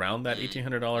else that's around that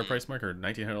 $1,800 price mark, or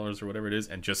 $1,900 or whatever it is,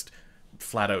 and just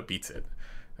flat out beats it.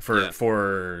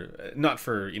 For not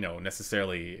for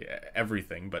necessarily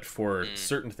everything, but for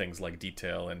certain things like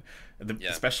detail and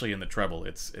especially in the treble,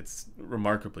 it's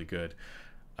remarkably good.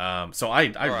 So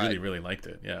I really liked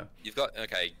it. Yeah. You've got,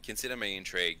 okay, consider me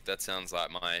intrigued. That sounds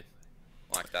like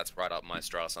that's right up my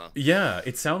Strasser. Yeah,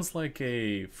 it sounds like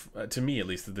to me at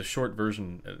least, the short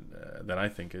version that I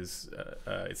think is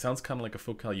it sounds kind of like a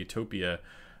Focal Utopia.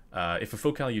 If a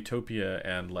Focal Utopia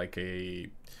and like a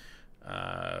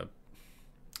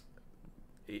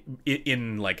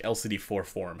in like LCD4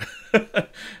 form, so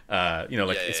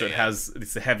it has,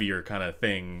 it's a heavier kind of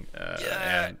thing.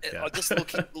 I'm just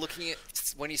looking at,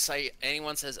 when you say,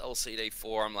 anyone says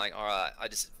LCD4, I'm like, all right, I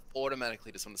just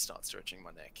automatically just want to start stretching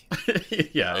my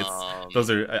neck. Yeah, those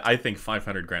are, I think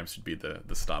 500 grams should be the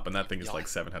stop, and that thing is like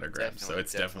 700 grams, so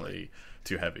it's definitely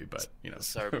too heavy, but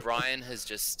So Brian has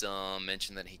just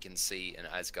mentioned that he can see an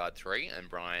Asgard 3, and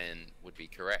Brian would be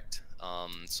correct.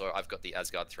 So I've got the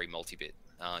Asgard 3 multi-bit,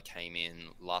 came in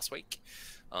last week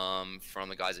from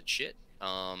the guys at Shit.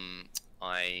 I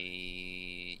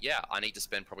need to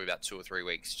spend probably about 2 or 3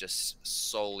 weeks just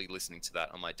solely listening to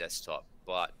that on my desktop,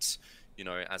 but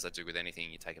as I do with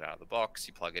anything, you take it out of the box,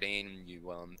 you plug it in, you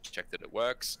check that it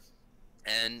works,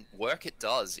 and work it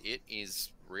does. It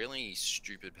is really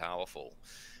stupid powerful.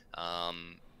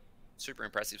 Super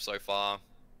impressive so far.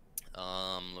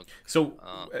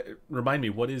 Remind me,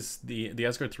 what is the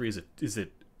Asgard 3? Is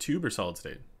it tube or solid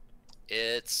state?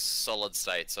 It's solid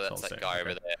state, so that's that guy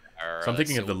over there. So I'm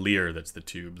thinking of the Lear, that's the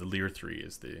tube. The Lear 3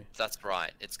 is the... That's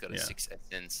right. It's got a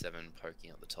 6SN7 poking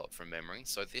at the top from memory.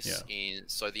 So this is...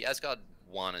 So the Asgard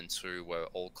 1 and 2 were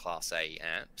all Class A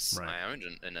amps. Right. I owned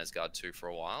an Asgard 2 for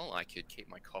a while. I could keep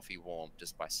my coffee warm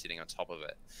just by sitting on top of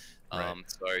it. Right.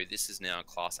 So this is now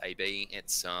Class AB.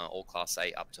 It's all Class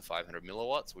A up to 500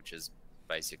 milliwatts, which is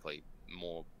basically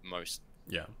most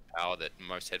power that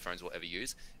most headphones will ever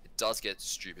use. It does get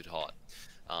stupid hot.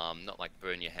 Not like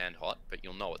burn your hand hot, but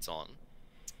you'll know it's on.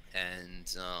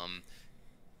 And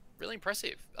really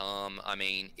impressive. I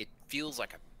mean, it feels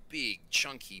like a big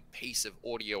chunky piece of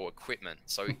audio equipment.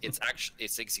 So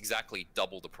it's exactly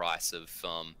double the price of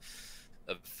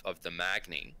the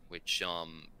Magni, which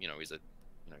is a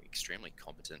extremely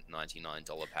competent $99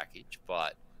 package,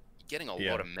 but you're getting a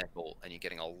lot of metal and you're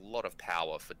getting a lot of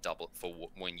power for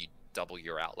when you double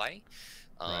your outlay.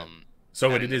 Right. So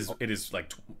it is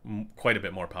like quite a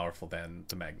bit more powerful than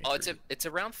the Magni. Oh, it's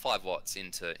around 5 watts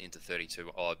into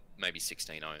 32 or maybe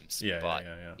 16 ohms. But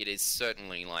it is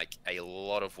certainly like a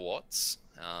lot of watts.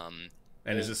 And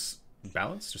is this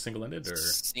balanced or single-ended, or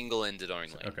single-ended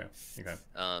only? Okay.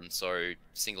 So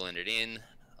single-ended in,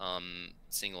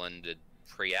 single-ended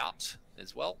pre-out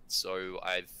as well. So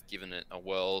I've given it a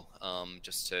whirl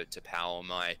just to power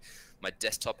my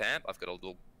desktop amp. I've got a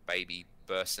little baby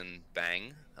Burson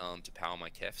Bang to power my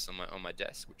Kefs on my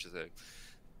desk, which is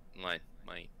my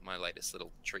latest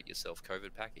little treat yourself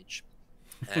COVID package.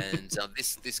 And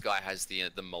this guy has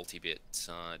the multi-bit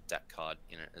DAC card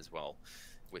in it as well,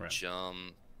 which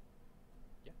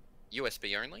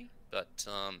USB only, but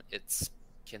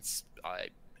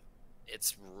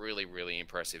it's really, really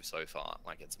impressive so far.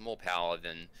 Like, it's more power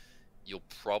than you'll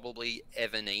probably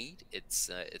ever need.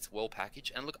 It's well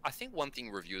packaged, and look, I think one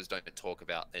thing reviewers don't talk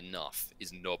about enough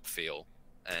is knob feel.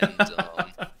 And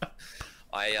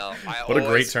what a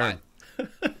great term.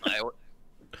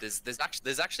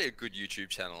 There's actually a good YouTube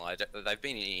channel. They've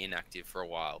been inactive for a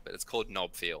while, but it's called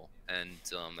Knob Feel, and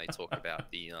they talk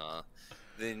about the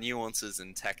nuances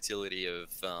and tactility of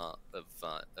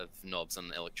knobs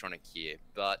on electronic gear.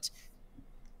 But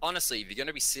honestly, if you're going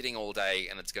to be sitting all day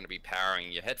and it's going to be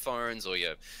powering your headphones or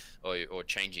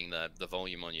changing the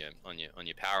volume on your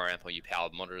power amp or your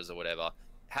powered monitors or whatever,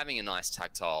 having a nice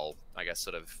tactile, I guess,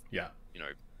 sort of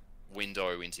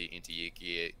window into your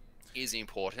gear is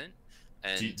important.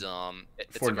 And it's a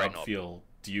great knob. Feel,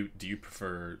 do you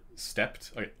prefer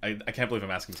stepped? I can't believe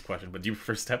I'm asking this question, but do you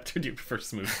prefer stepped or do you prefer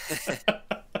smooth?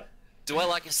 Do I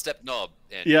like a step knob?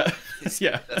 Andrew?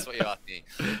 Yeah. That's what you're asking.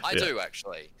 I do,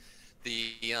 actually.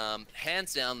 The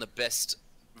hands down the best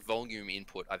volume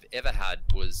input I've ever had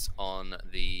was on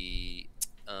the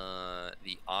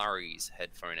the Ari's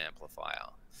headphone amplifier,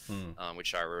 Hmm.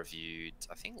 which I reviewed,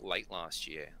 I think, late last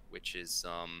year, which is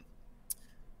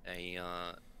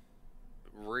a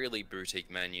really boutique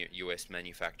US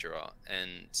manufacturer,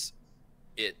 and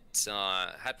it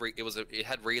it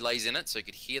had relays in it, so you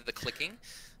could hear the clicking,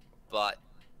 but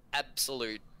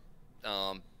absolute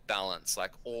balance,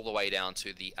 like all the way down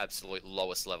to the absolute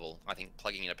lowest level. I think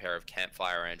plugging in a pair of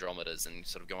Campfire Andrometers and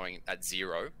sort of going at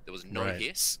 0, there was no Right.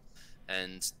 hiss,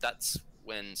 and that's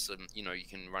when you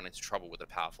can run into trouble with a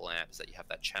powerful amp, is that you have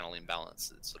that channel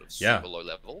imbalance at sort of Yeah. super low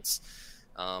levels.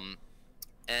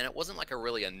 And it wasn't like a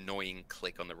really annoying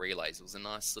click on the relays. It was a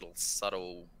nice little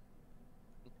subtle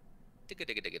digga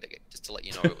digga digga digga, just to let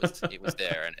you know it was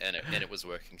there, and it was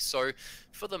working. So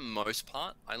for the most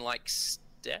part, I like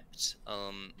stepped.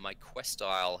 My Quest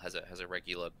dial has a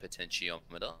regular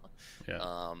potentiometer,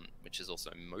 Yeah. which is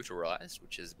also motorized,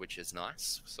 which is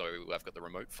nice. So I've got the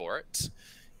remote for it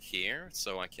here,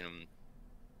 so I can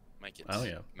make it Oh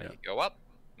yeah. it go up,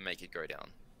 make it go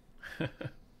down.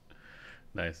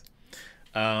 Nice.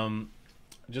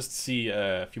 Just see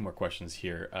a few more questions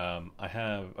here. I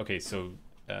have so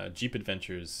Jeep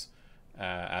Adventures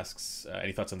asks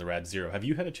any thoughts on the Rad Zero. Have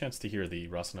you had a chance to hear the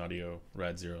Rossen Audio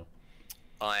Rad Zero?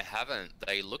 I haven't.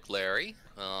 They look Larry.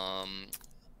 My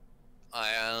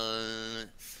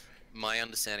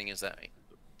understanding is that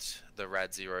the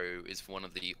Rad Zero is one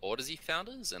of the Odyssey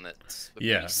founders, and it's a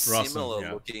pretty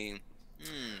similar looking,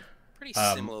 pretty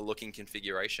similar looking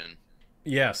configuration.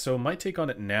 Yeah, so my take on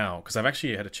it now, because I've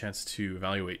actually had a chance to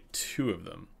evaluate 2 of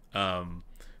them, and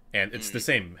it's the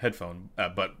same headphone,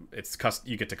 but it's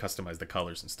you get to customize the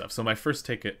colors and stuff. So my first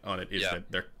take on it is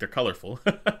that they're colorful.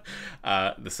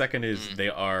 The second is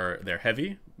they're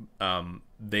heavy.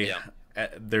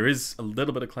 There is a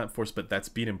little bit of clamp force, but that's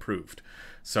been improved.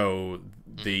 So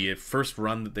the first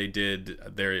run that they did,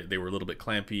 they were a little bit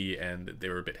clampy and they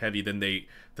were a bit heavy. Then the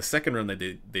second run that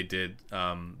they did,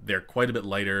 they're quite a bit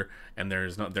lighter, and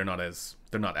they're not as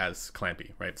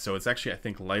clampy, right? So it's actually, I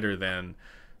think, lighter than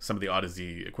some of the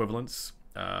Odyssey equivalents.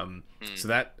 So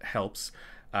that helps.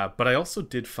 But I also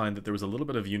did find that there was a little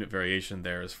bit of unit variation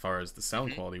there as far as the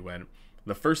sound quality went.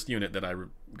 The first unit that I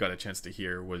got a chance to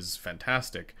hear was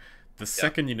fantastic. The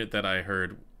second unit that I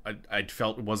heard, I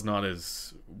felt was not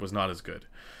as good.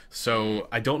 So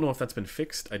I don't know if that's been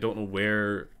fixed. I don't know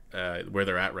where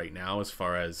they're at right now as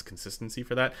far as consistency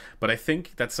for that. But I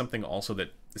think that's something also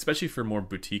that, especially for more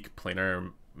boutique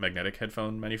planar magnetic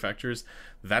headphone manufacturers,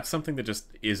 that's something that just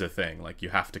is a thing. Like, you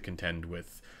have to contend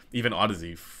with. Even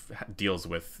Odyssey deals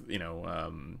with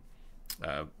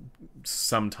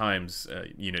sometimes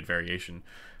unit variation.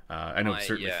 I know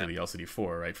certainly for the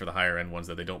LCD4, right, for the higher end ones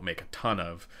that they don't make a ton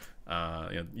of,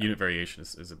 unit variation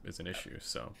is an issue.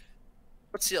 So,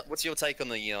 what's your take on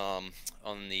the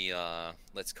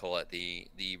let's call it the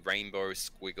rainbow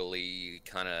squiggly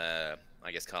kind of,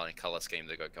 I guess, kind of color scheme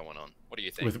they got going on? What do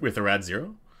you think with the Rad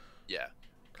Zero? Yeah.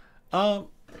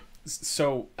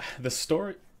 So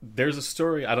there's a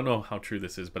story. I don't know how true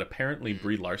this is, but apparently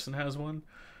Brie Larson has one,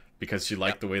 because she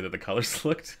liked the way that the colors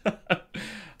looked.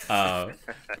 Well,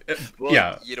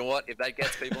 yeah. You know what? If that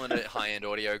gets people into high-end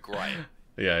audio, great.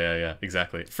 Yeah,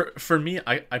 exactly. For me,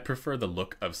 I prefer the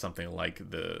look of something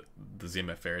like the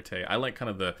ZMF Verite. I like kind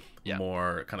of the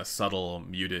more kind of subtle,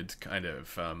 muted kind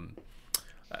of.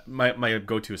 My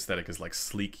go-to aesthetic is like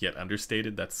sleek yet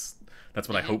understated. That's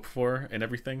what I hope for in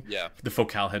everything. Yeah. The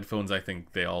Focal headphones, I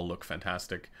think they all look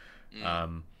fantastic.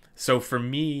 So for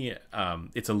me,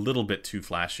 it's a little bit too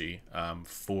flashy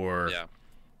for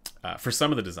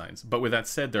some of the designs. But with that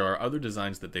said, there are other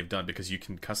designs that they've done, because you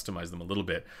can customize them a little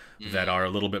bit, that are a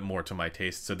little bit more to my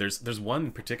taste. So there's one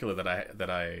in particular that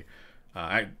I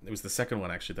it was the second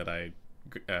one actually that I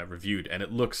reviewed, and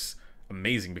it looks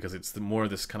amazing because it's more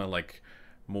this kind of like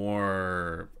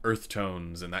more earth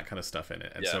tones and that kind of stuff in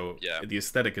it, and the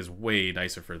aesthetic is way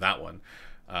nicer for that one.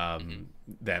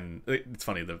 Then it's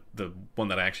funny, the one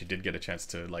that I actually did get a chance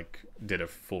to did a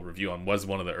full review on was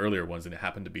one of the earlier ones, and it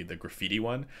happened to be the graffiti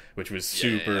one, which was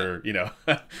super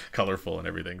colorful and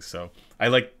everything. So I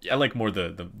like more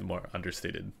the more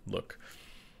understated look.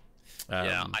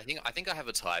 I think I have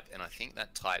a type, and I think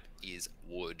that type is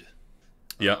wood.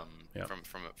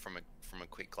 From a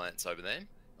quick glance over there,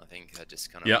 I think I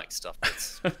just kind of like stuff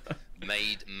that's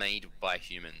made by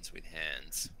humans with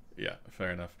hands. Yeah,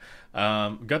 fair enough.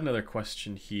 Got another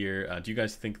question here. Do you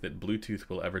guys think that Bluetooth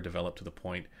will ever develop to the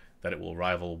point that it will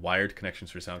rival wired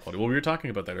connections for sound quality? Well, we were talking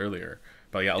about that earlier,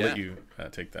 but I'll let you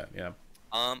take that. Yeah.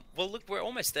 Well, look, we're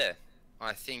almost there.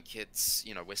 I think it's,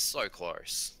 we're so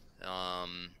close.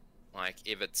 Like,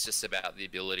 if it's just about the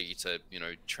ability to,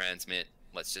 transmit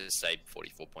let's just say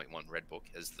 44.1 Red Book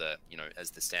as the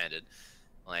as the standard,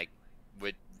 like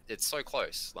it's so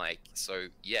close. Like, so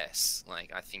yes,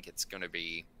 like I think it's going to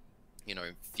be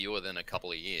fewer than a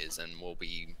couple of years, and we'll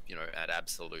be at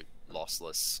absolute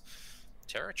lossless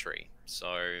territory.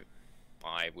 So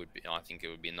I think it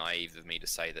would be naive of me to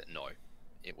say that no,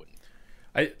 it wouldn't.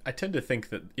 I tend to think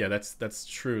that that's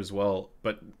true as well,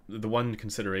 but the one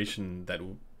consideration that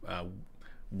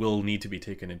will need to be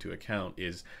taken into account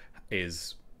is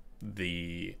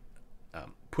the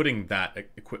putting that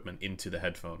equipment into the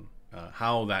headphone.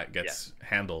 How that gets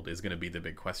handled is going to be the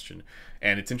big question.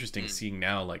 And it's interesting seeing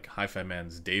now, like Hi-Fi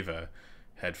Man's Deva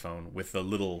headphone with the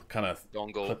little kind of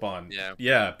dongle clip-on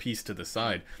piece to the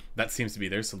side. That seems to be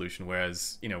their solution,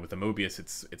 whereas with the Mobius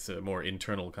it's a more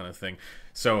internal kind of thing.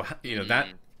 So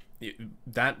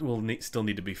that will still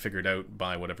need to be figured out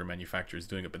by whatever manufacturer is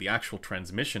doing it, but the actual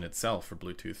transmission itself for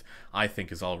Bluetooth I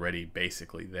think is already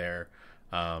basically there.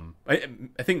 I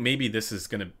think maybe this is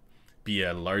going to be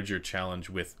a larger challenge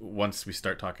once we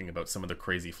start talking about some of the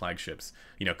crazy flagships.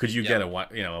 Could you get a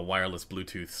wireless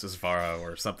Bluetooth Sesvara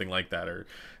or something like that, or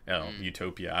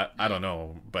Utopia? I don't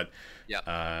know, but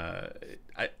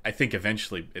I think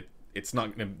eventually it's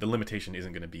not gonna, the limitation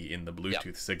isn't going to be in the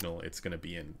Bluetooth signal. It's going to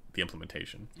be in the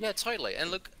implementation. Yeah, totally. And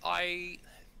look,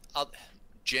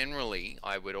 generally,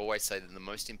 I would always say that the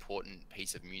most important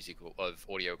piece of of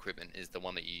audio equipment is the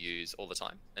one that you use all the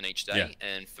time and each day.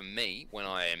 Yeah. And for me, when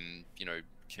I am,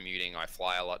 commuting, I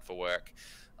fly a lot for work.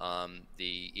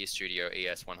 The Ear Studio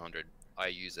ES100, I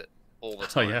use it all the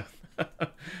time. Oh yeah,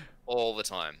 all the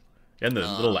time. And the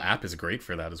little app is great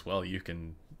for that as well. You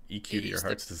can EQ to your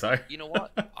heart's desire. You know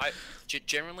what?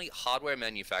 Generally, hardware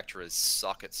manufacturers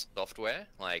suck at software.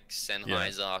 Like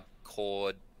Sennheiser,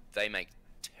 Chord, they make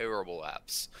terrible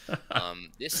apps.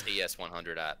 This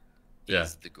ES100 app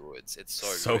is the goods. It's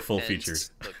so good. Full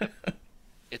features. Look,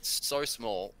 it's so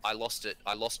small. I lost it.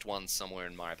 I lost one somewhere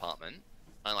in my apartment,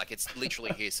 and like it's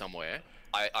literally here somewhere.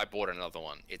 I bought another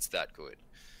one. It's that good.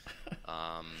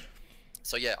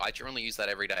 So yeah, I generally use that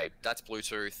every day. That's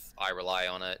Bluetooth. I rely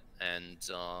on it, and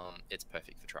it's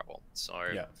perfect for travel. So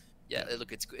yeah,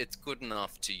 look, it's good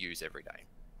enough to use every day.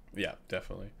 Yeah,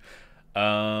 definitely.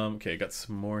 Okay, got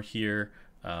some more here.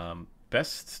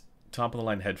 Best top of the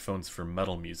line headphones for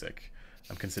metal music.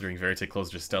 I'm considering Verite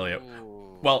Closed or Stelia.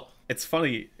 Ooh. Well, it's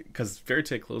funny because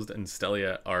Verite Closed and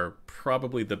Stelia are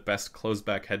probably the best closed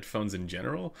back headphones in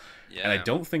general. Yeah. And I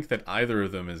don't think that either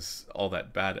of them is all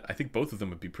that bad. I think both of them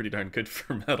would be pretty darn good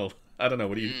for metal. I don't know.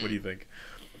 What do you think?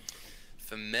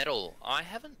 For metal, I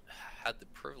haven't had the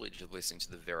privilege of listening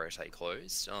to the Verite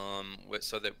Closed.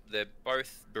 So they're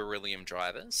both beryllium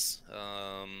drivers.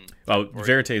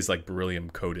 Verite is like beryllium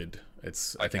coated.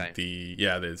 It's okay. I think the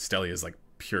Stelia is like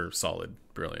pure solid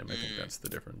beryllium. I think that's the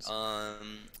difference.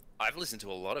 I've listened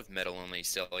to a lot of metal on these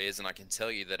Stelias, and I can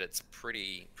tell you that it's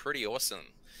pretty awesome.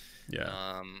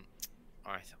 Yeah.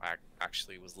 I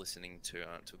actually was listening to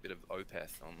a bit of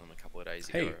Opeth on them a couple of days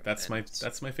ago. Hey, that's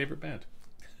my favorite band.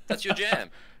 That's your jam.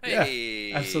 Hey.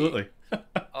 Yeah, absolutely.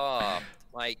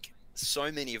 Like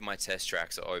so many of my test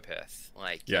tracks are Opeth.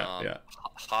 Like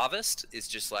Harvest is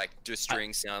just like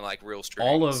strings sound like real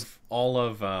strings. All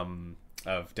of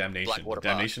Damnation.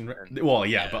 Damnation. Well,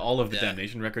 but all of the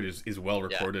Damnation record is well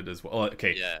recorded as well.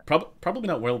 Okay, probably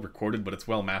not well recorded, but it's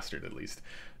well mastered at least.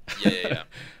 Yeah.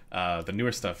 The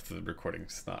newer stuff, the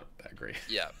recording's not that great.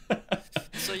 Yeah.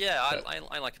 So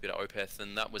I like a bit of Opeth,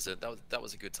 and that was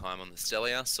a good time on the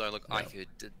Stelia. So look, I could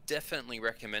definitely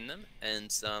recommend them, and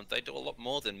they do a lot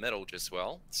more than metal just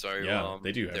well. So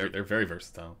they do. They're very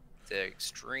versatile. They're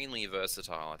extremely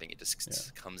versatile. I think it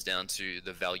just comes down to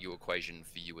the value equation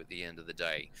for you at the end of the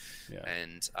day. Yeah.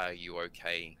 And are you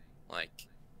okay, like,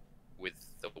 with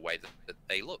the way that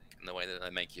they look and the way that they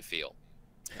make you feel?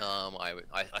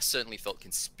 I certainly felt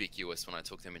conspicuous when I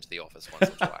took them into the office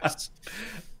once or twice.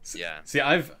 Yeah. See,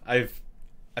 I've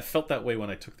felt that way when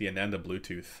I took the Ananda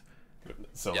Bluetooth.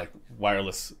 So like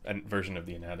wireless version of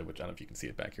the Ananda, which I don't know if you can see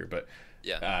it back here, but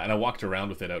and I walked around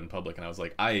with it out in public, and I was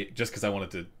like, just because I wanted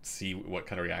to see what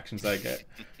kind of reactions I get,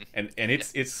 and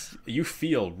it's you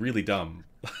feel really dumb.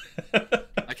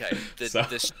 Okay,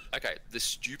 the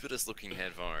stupidest looking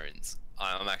headphones.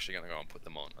 I'm actually gonna go and put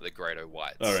them on. The Grado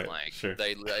Whites. All right, like sure.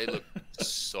 They look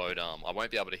so dumb. I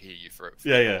won't be able to hear you for it.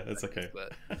 Yeah, that's okay.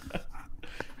 But...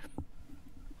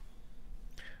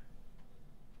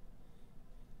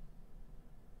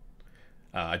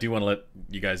 I do want to let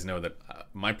you guys know that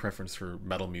my preference for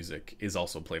metal music is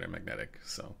also planar magnetic.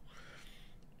 So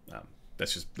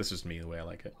that's just me, the way I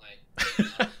like it.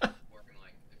 Working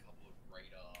like a couple of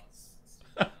radars.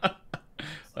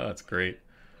 Oh, that's great.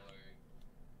 So,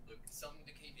 look, something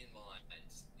to keep in mind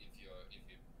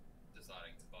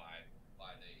wanting to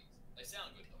buy these. They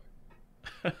sound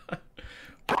good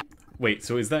though. Wait,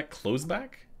 so is that closed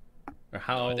back? Or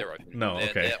how? No, they're open. No,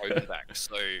 okay. They're open back,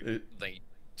 so they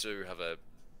do have a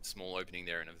small opening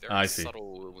there and a I very see.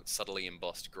 subtly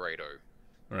embossed Grado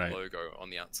Right. logo on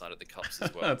the outside of the cups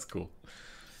as well. That's cool.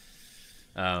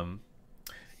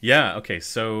 Yeah, okay,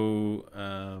 so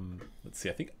let's see.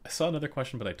 I think I saw another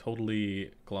question, but I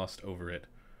totally glossed over it.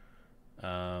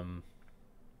 Let's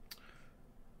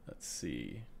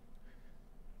see.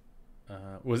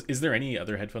 Is there any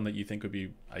other headphone that you think would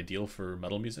be ideal for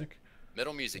metal music?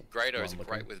 Metal music, Grados Well, are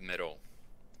great with metal.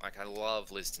 Like, I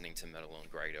love listening to metal on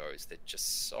Grados. They're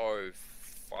just so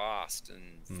fast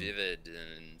and vivid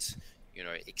and, you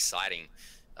know, exciting.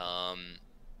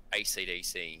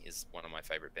 AC/DC is one of my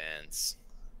favorite bands,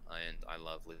 and I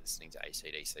love listening to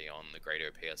AC/DC on the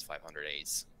Grado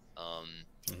PS500Es.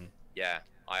 Yeah,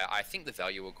 I think the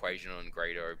value equation on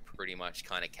Grado pretty much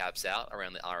kind of caps out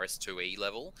around the RS2E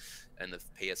level and the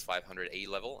PS500E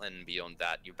level, and beyond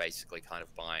that, you're basically kind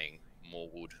of buying more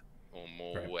wood or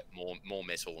more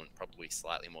metal and probably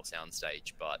slightly more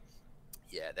soundstage. But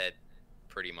yeah, they're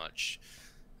pretty much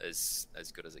as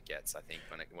good as it gets, I think,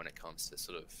 when it comes to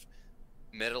sort of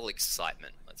metal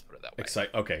excitement. Let's put it that way.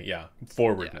 Okay, yeah,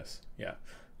 forwardness, yeah.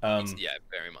 Yeah,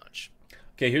 very much.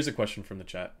 Okay, here's a question from the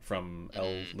chat from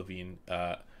L. Levine.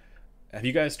 Have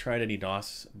you guys tried any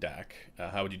DOS DAC?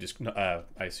 How would you I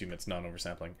assume it's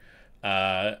non-oversampling.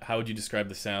 How would you describe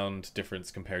the sound difference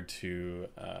compared to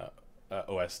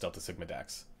OS Delta Sigma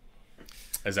DACs?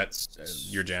 Is that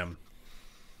your jam?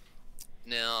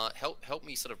 Now, help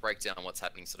me sort of break down what's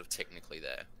happening sort of technically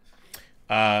there.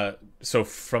 So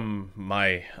from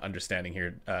my understanding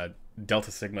here,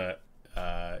 Delta Sigma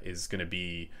is going to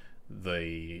be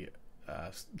the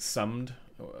summed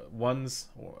ones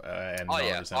and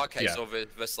okay, so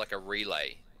versus like a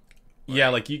relay. Right? Yeah,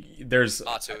 like there's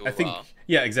R2, I think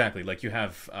yeah, exactly, like you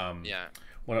have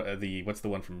one of what's the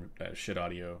one from Shit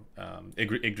Audio,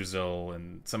 Yggdrasil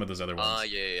and some of those other ones.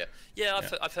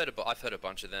 I've heard a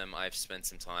bunch of them. I've spent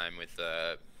some time with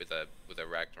a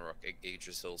Ragnarok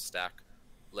Yggdrasil stack.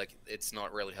 Like, it's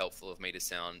not really helpful of me to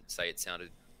say it sounded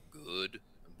good,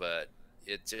 but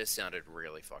it just sounded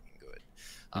really fucking good.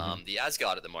 The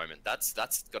Asgard at the moment, that's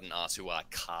got an R2R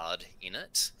card in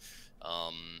it.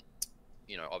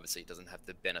 You know, obviously it doesn't have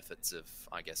the benefits of,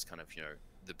 I guess, kind of, you know,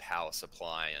 the power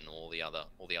supply and all the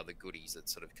other goodies that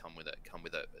sort of come with a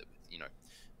you know,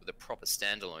 with a proper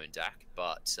standalone DAC.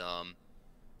 But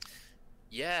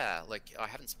yeah, like, I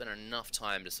haven't spent enough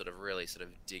time to sort of really sort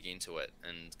of dig into it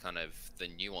and kind of the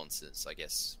nuances, I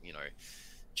guess. You know,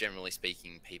 generally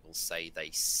speaking, people say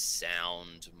they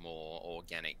sound more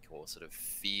organic or sort of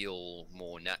feel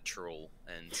more natural.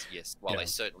 And yes, while they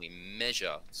certainly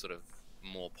measure sort of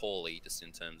more poorly, just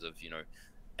in terms of, you know,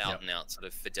 out and out sort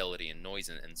of fidelity and noise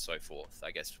and so forth,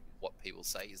 I guess what people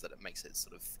say is that it makes it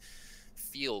sort of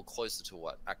feel closer to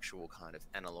what actual kind of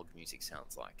analog music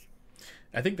sounds like.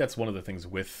 I think that's one of the things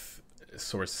with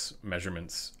source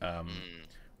measurements,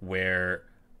 where,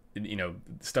 you know,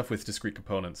 stuff with discrete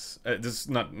components, this is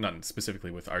not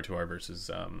specifically with R2R versus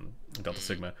Delta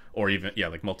Sigma, or even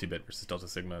like multi-bit versus Delta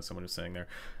Sigma, someone was saying there,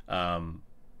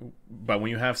 but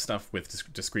when you have stuff with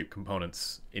discrete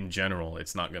components in general,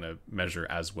 it's not going to measure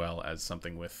as well as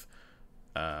something with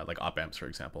like op amps, for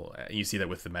example. You see that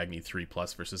with the Magni 3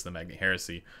 Plus versus the Magni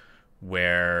Heresy,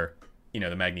 where, you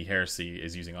know, the Magni Heresy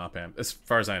is using op amps. As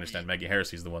far as I understand, Magni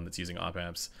Heresy is the one that's using op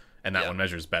amps, and that one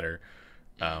measures better.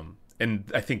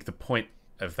 And I think the point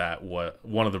of that,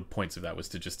 one of the points of that was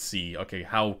to just see, okay,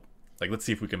 how, like, let's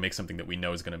see if we can make something that we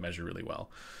know is going to measure really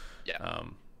well.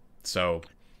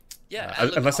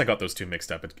 Unless I got those two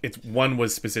mixed up, it's one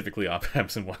was specifically op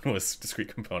amps and one was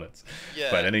discrete components.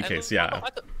 But in any case,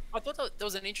 I thought that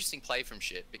was an interesting play from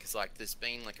Shit, because, like, there's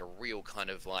been like a real kind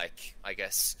of, like, I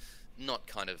guess, not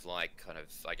kind of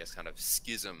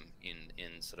schism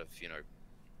in sort of, you know,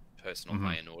 personal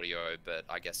high-end audio, but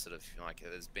I guess sort of, like,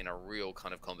 there's been a real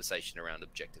kind of conversation around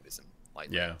objectivism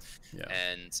lately.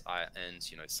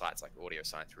 And you know, sites like Audio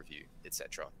Science Review,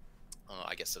 etc.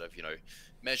 I guess sort of, you know,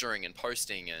 measuring and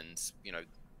posting, and, you know,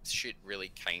 Shit really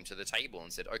came to the table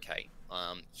and said, okay,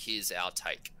 here's our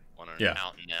take on an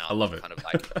out and out, I love it, kind of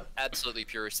like absolutely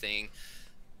purist thing.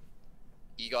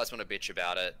 You guys want to bitch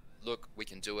about it? Look, we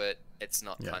can do it. It's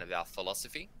not kind of our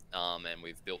philosophy, and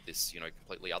we've built this, you know,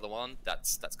 completely other one.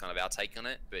 That's kind of our take on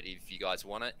it. But if you guys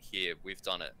want it, here, we've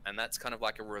done it, and that's kind of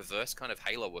like a reverse kind of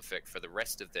halo effect for the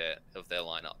rest of their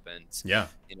lineup. And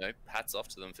you know, hats off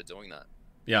to them for doing that.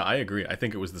 Yeah, I agree. I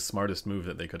think it was the smartest move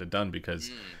that they could have done, because,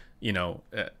 you know,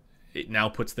 it now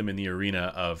puts them in the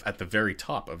arena of, at the very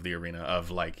top of the arena of,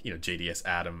 like, you know, JDS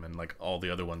Atom and like all the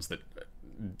other ones that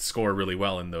score really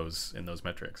well in those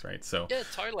metrics, right? So Yeah,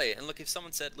 totally. And look, if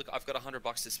someone said, "Look, I've got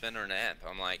 $100 to spend on an amp,"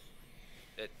 I'm like,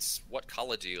 "It's what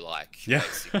color do you like?" Yeah.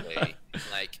 Basically,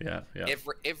 like, yeah,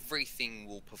 everything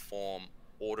will perform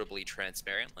audibly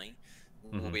transparently.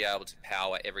 We'll Mhm. be able to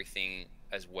power everything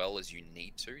as well as you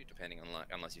need to, depending on, like,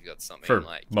 unless you've got something for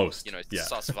like, most, you know, yeah.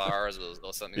 Sosvaras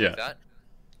or something Yeah. like that.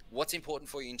 What's important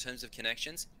for you in terms of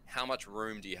connections? How much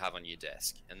room do you have on your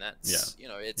desk? And that's, you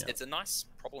know, it's a nice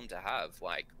problem to have.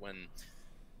 Like, when,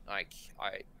 like,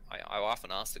 I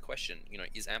often ask the question, you know,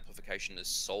 is amplification a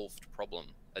solved problem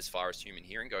as far as human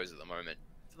hearing goes at the moment?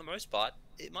 For the most part,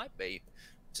 it might be.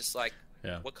 Just like,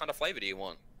 Yeah. what kind of flavor do you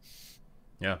want?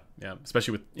 Yeah,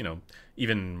 especially with, you know,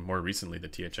 even more recently, the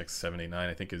THX 789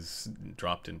 I think is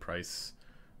dropped in price.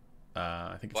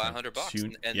 I think it's By like $100, I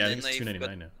and think then it's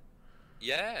 $299 now.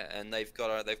 yeah, and they've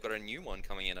got a new one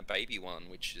coming in, a baby one,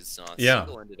 which is Yeah.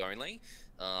 single-ended only.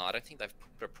 I don't think they've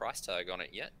put a price tag on it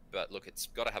yet, but look, it's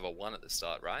got to have a 1 at the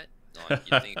start, right? Like,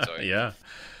 you'd think so. Yeah.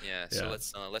 Yeah. So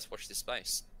let's watch this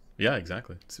space. Yeah,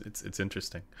 exactly. It's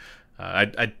interesting.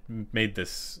 I made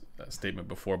this statement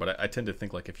before, but I tend to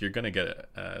think, like, if you're gonna get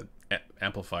a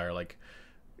amplifier, like,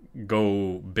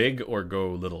 go big or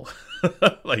go little.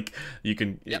 Like, you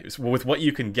can, with what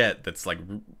you can get that's like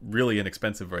really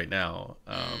inexpensive right now.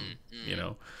 You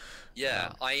know.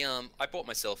 Yeah, I bought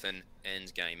myself an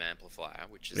end game amplifier,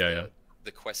 which is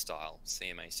the Quest style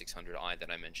CMA 600i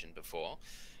that I mentioned before.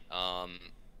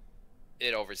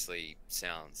 It obviously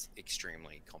sounds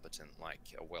extremely competent,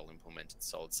 like a well-implemented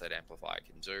solid-state amplifier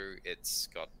can do. It's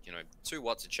got, you know, 2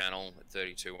 watts a channel at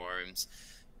 32 ohms.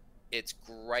 It's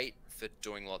great for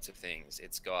doing lots of things.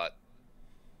 It's got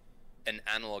an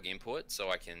analog input,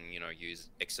 so I can, you know, use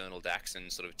external DACs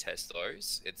and sort of test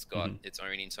those. It's got its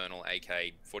own internal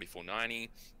AK4490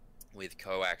 with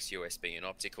coax, USB, and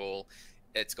optical.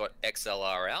 It's got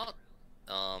XLR out.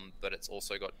 But it's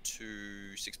also got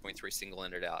 2 6.3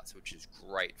 single-ended outs, which is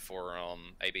great for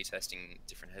A/B testing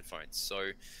different headphones.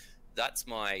 So that's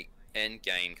my end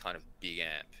game kind of big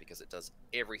amp, because it does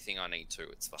everything I need to.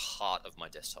 It's the heart of my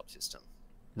desktop system.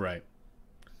 Right.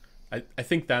 I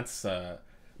think that's I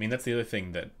mean, that's the other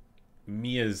thing that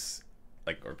me as,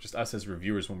 like, or just us as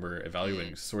reviewers, when we're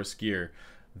evaluating source gear,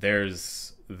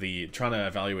 there's the trying to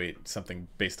evaluate something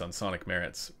based on sonic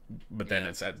merits, but then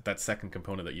it's at that second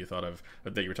component that you thought of,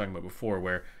 that you were talking about before,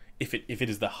 where if it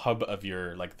is the hub of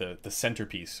your, like, the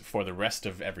centerpiece for the rest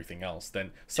of everything else,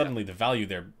 then suddenly the value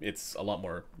there, it's a lot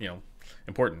more, you know,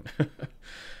 important.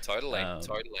 Totally.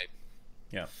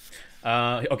 Yeah.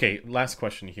 Okay, last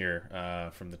question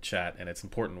here from the chat, and it's an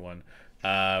important one.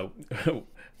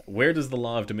 Where does the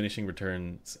law of diminishing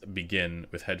returns begin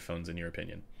with headphones, in your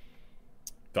opinion?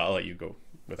 But I'll let you go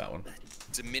with that one.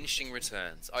 Diminishing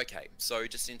returns. Okay, so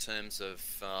just in terms of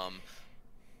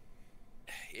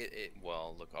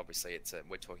well, look, obviously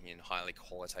we're talking in highly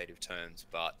qualitative terms,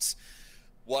 but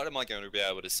what am I going to be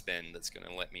able to spend that's going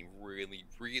to let me really,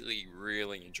 really,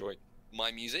 really enjoy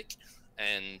my music?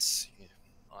 And,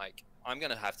 like, I'm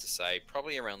going to have to say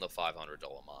probably around the $500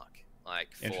 mark. Like,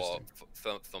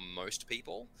 for most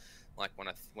people, like,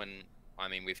 I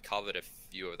mean, we've covered a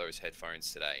few of those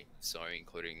headphones today, so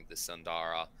including the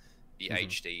Sundara, the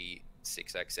HD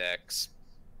 6XX,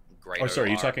 Great. Oh, sorry,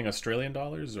 are you talking Australian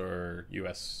dollars or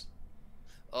US?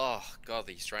 Oh God,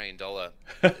 the Australian dollar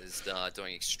is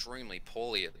doing extremely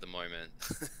poorly at the moment.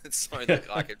 So look,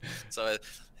 so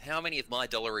how many of my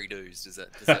dollary dues does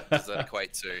that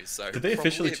equate to? So did they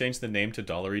officially change the name to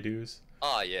dollary dues?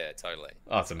 Oh yeah, totally.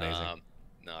 Oh, that's amazing.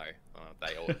 No,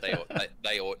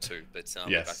 they ought to, but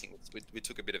yes. I think we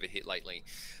took a bit of a hit lately.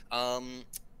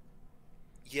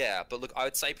 Yeah, but look, I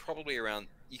would say probably around,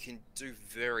 you can do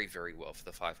very, very well for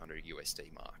the 500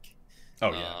 USD mark.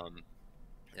 Oh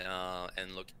yeah.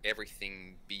 And look,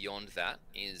 everything beyond that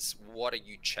is, what are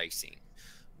you chasing?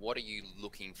 What are you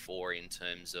looking for in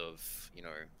terms of, you know,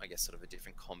 I guess sort of a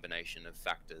different combination of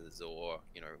factors, or,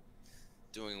 you know,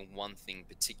 doing one thing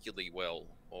particularly well,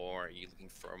 or are you looking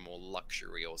for a more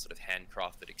luxury or sort of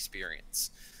handcrafted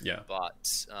experience? Yeah.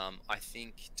 But I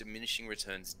think diminishing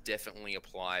returns definitely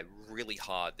apply really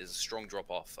hard. There's a strong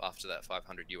drop off after that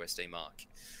 500 USD mark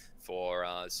for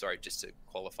sorry, just to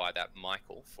qualify that,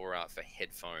 Michael, for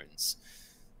headphones.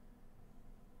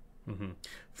 Mm-hmm.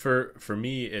 For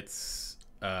me, it's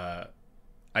I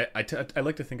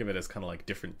like to think of it as kind of like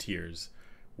different tiers,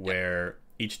 where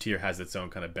each tier has its own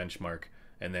kind of benchmark,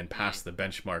 and then past the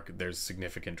benchmark, there's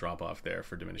significant drop off there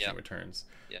for diminishing returns.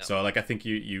 Yeah. So like I think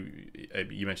you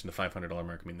mentioned the $500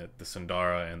 mark. I mean the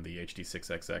Sundara and the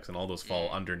HD6XX and all those fall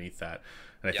underneath that.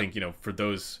 And I think, you know, for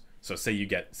those, so say you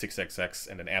get 6XX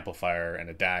and an amplifier and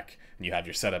a DAC and you have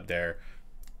your setup there,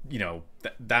 you know,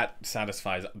 that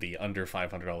satisfies the under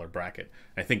 $500 bracket.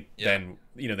 I think then,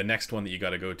 you know, the next one that you got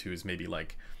to go to is maybe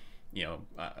like, you know,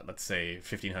 let's say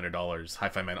 $1,500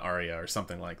 Hi-Fi Man Aria or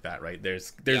something like that, right?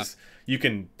 There's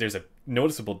a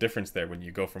noticeable difference there when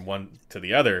you go from one to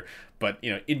the other, but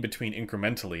you know, in between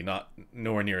incrementally,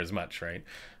 nowhere near as much, right?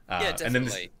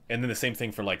 Definitely. And then the same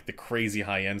thing for like the crazy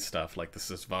high end stuff, like the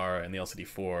Sysvara and the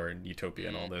LCD4 and Utopia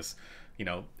and all this. You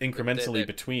know, incrementally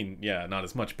between, not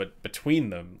as much, but between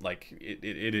them, like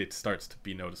it starts to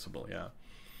be noticeable,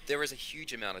 There is a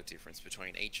huge amount of difference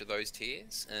between each of those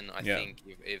tiers, and I think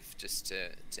if just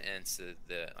to answer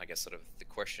I guess sort of the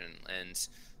question, and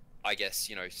I guess,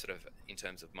 you know, sort of in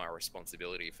terms of my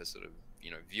responsibility for sort of, you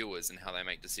know, viewers and how they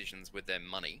make decisions with their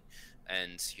money,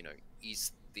 and, you know,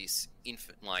 is this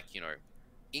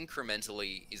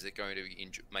incrementally, is it going to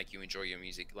make you enjoy your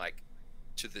music like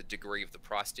to the degree of the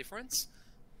price difference?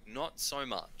 Not so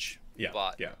much.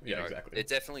 But you know, exactly. They're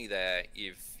definitely there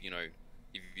if, you know,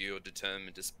 if you're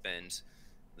determined to spend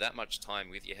that much time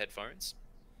with your headphones.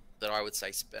 That I would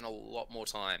say spend a lot more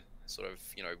time sort of,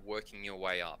 you know, working your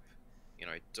way up. You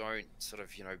know, don't sort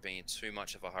of, you know, be in too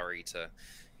much of a hurry to,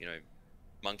 you know,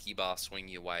 monkey bar swing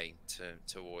your way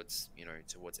towards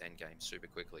endgame super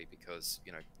quickly, because,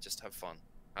 you know, just have fun.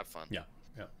 Yeah.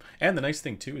 And the nice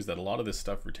thing too is that a lot of this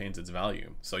stuff retains its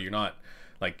value. So you're not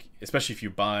like, especially if you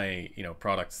buy, you know,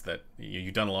 products that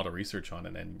you've done a lot of research on,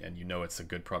 and you know it's a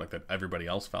good product that everybody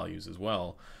else values as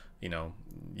well, you know,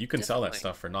 you can sell that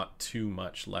stuff for not too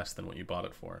much less than what you bought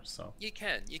it for. So you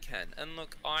can. And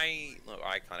look, I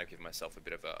kind of give myself a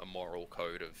bit of a moral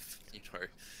code of, you know,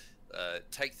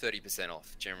 take 30%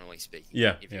 off, generally speaking.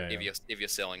 If you're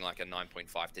selling like a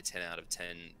 9.5 to 10 out of 10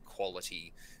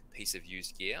 quality piece of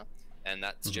used gear, and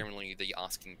that's generally the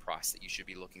asking price that you should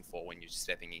be looking for when you're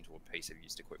stepping into a piece of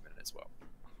used equipment as well.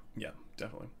 Yeah,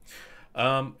 definitely.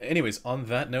 Anyways, on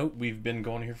that note, we've been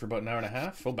going here for about an hour and a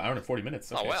half, an hour and 40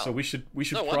 minutes. Okay, so we should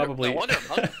probably. No wonder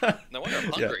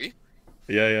I'm hungry.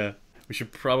 Yeah. We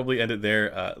should probably end it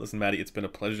there. Listen, Matty, it's been a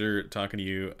pleasure talking to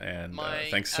you, and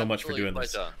thanks so much for doing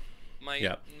this. Mate,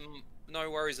 no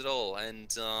worries at all.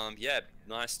 And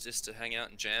nice just to hang out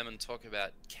and jam and talk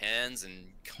about cans and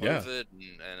COVID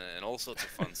and all sorts of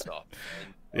fun stuff.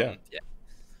 And,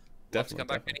 definitely. Come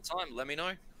back anytime. Let me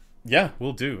know. Yeah,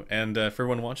 we'll do. And for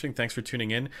everyone watching, thanks for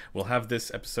tuning in. We'll have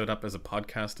this episode up as a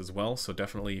podcast as well. So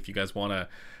definitely, if you guys wanna,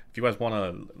 you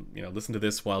know, listen to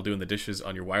this while doing the dishes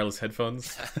on your wireless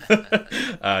headphones,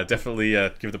 definitely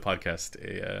give the podcast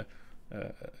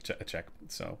a check.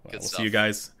 So we'll see you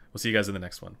guys. We'll see you guys in the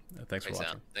next one. Thanks for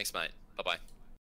watching. Thanks, mate. Bye bye.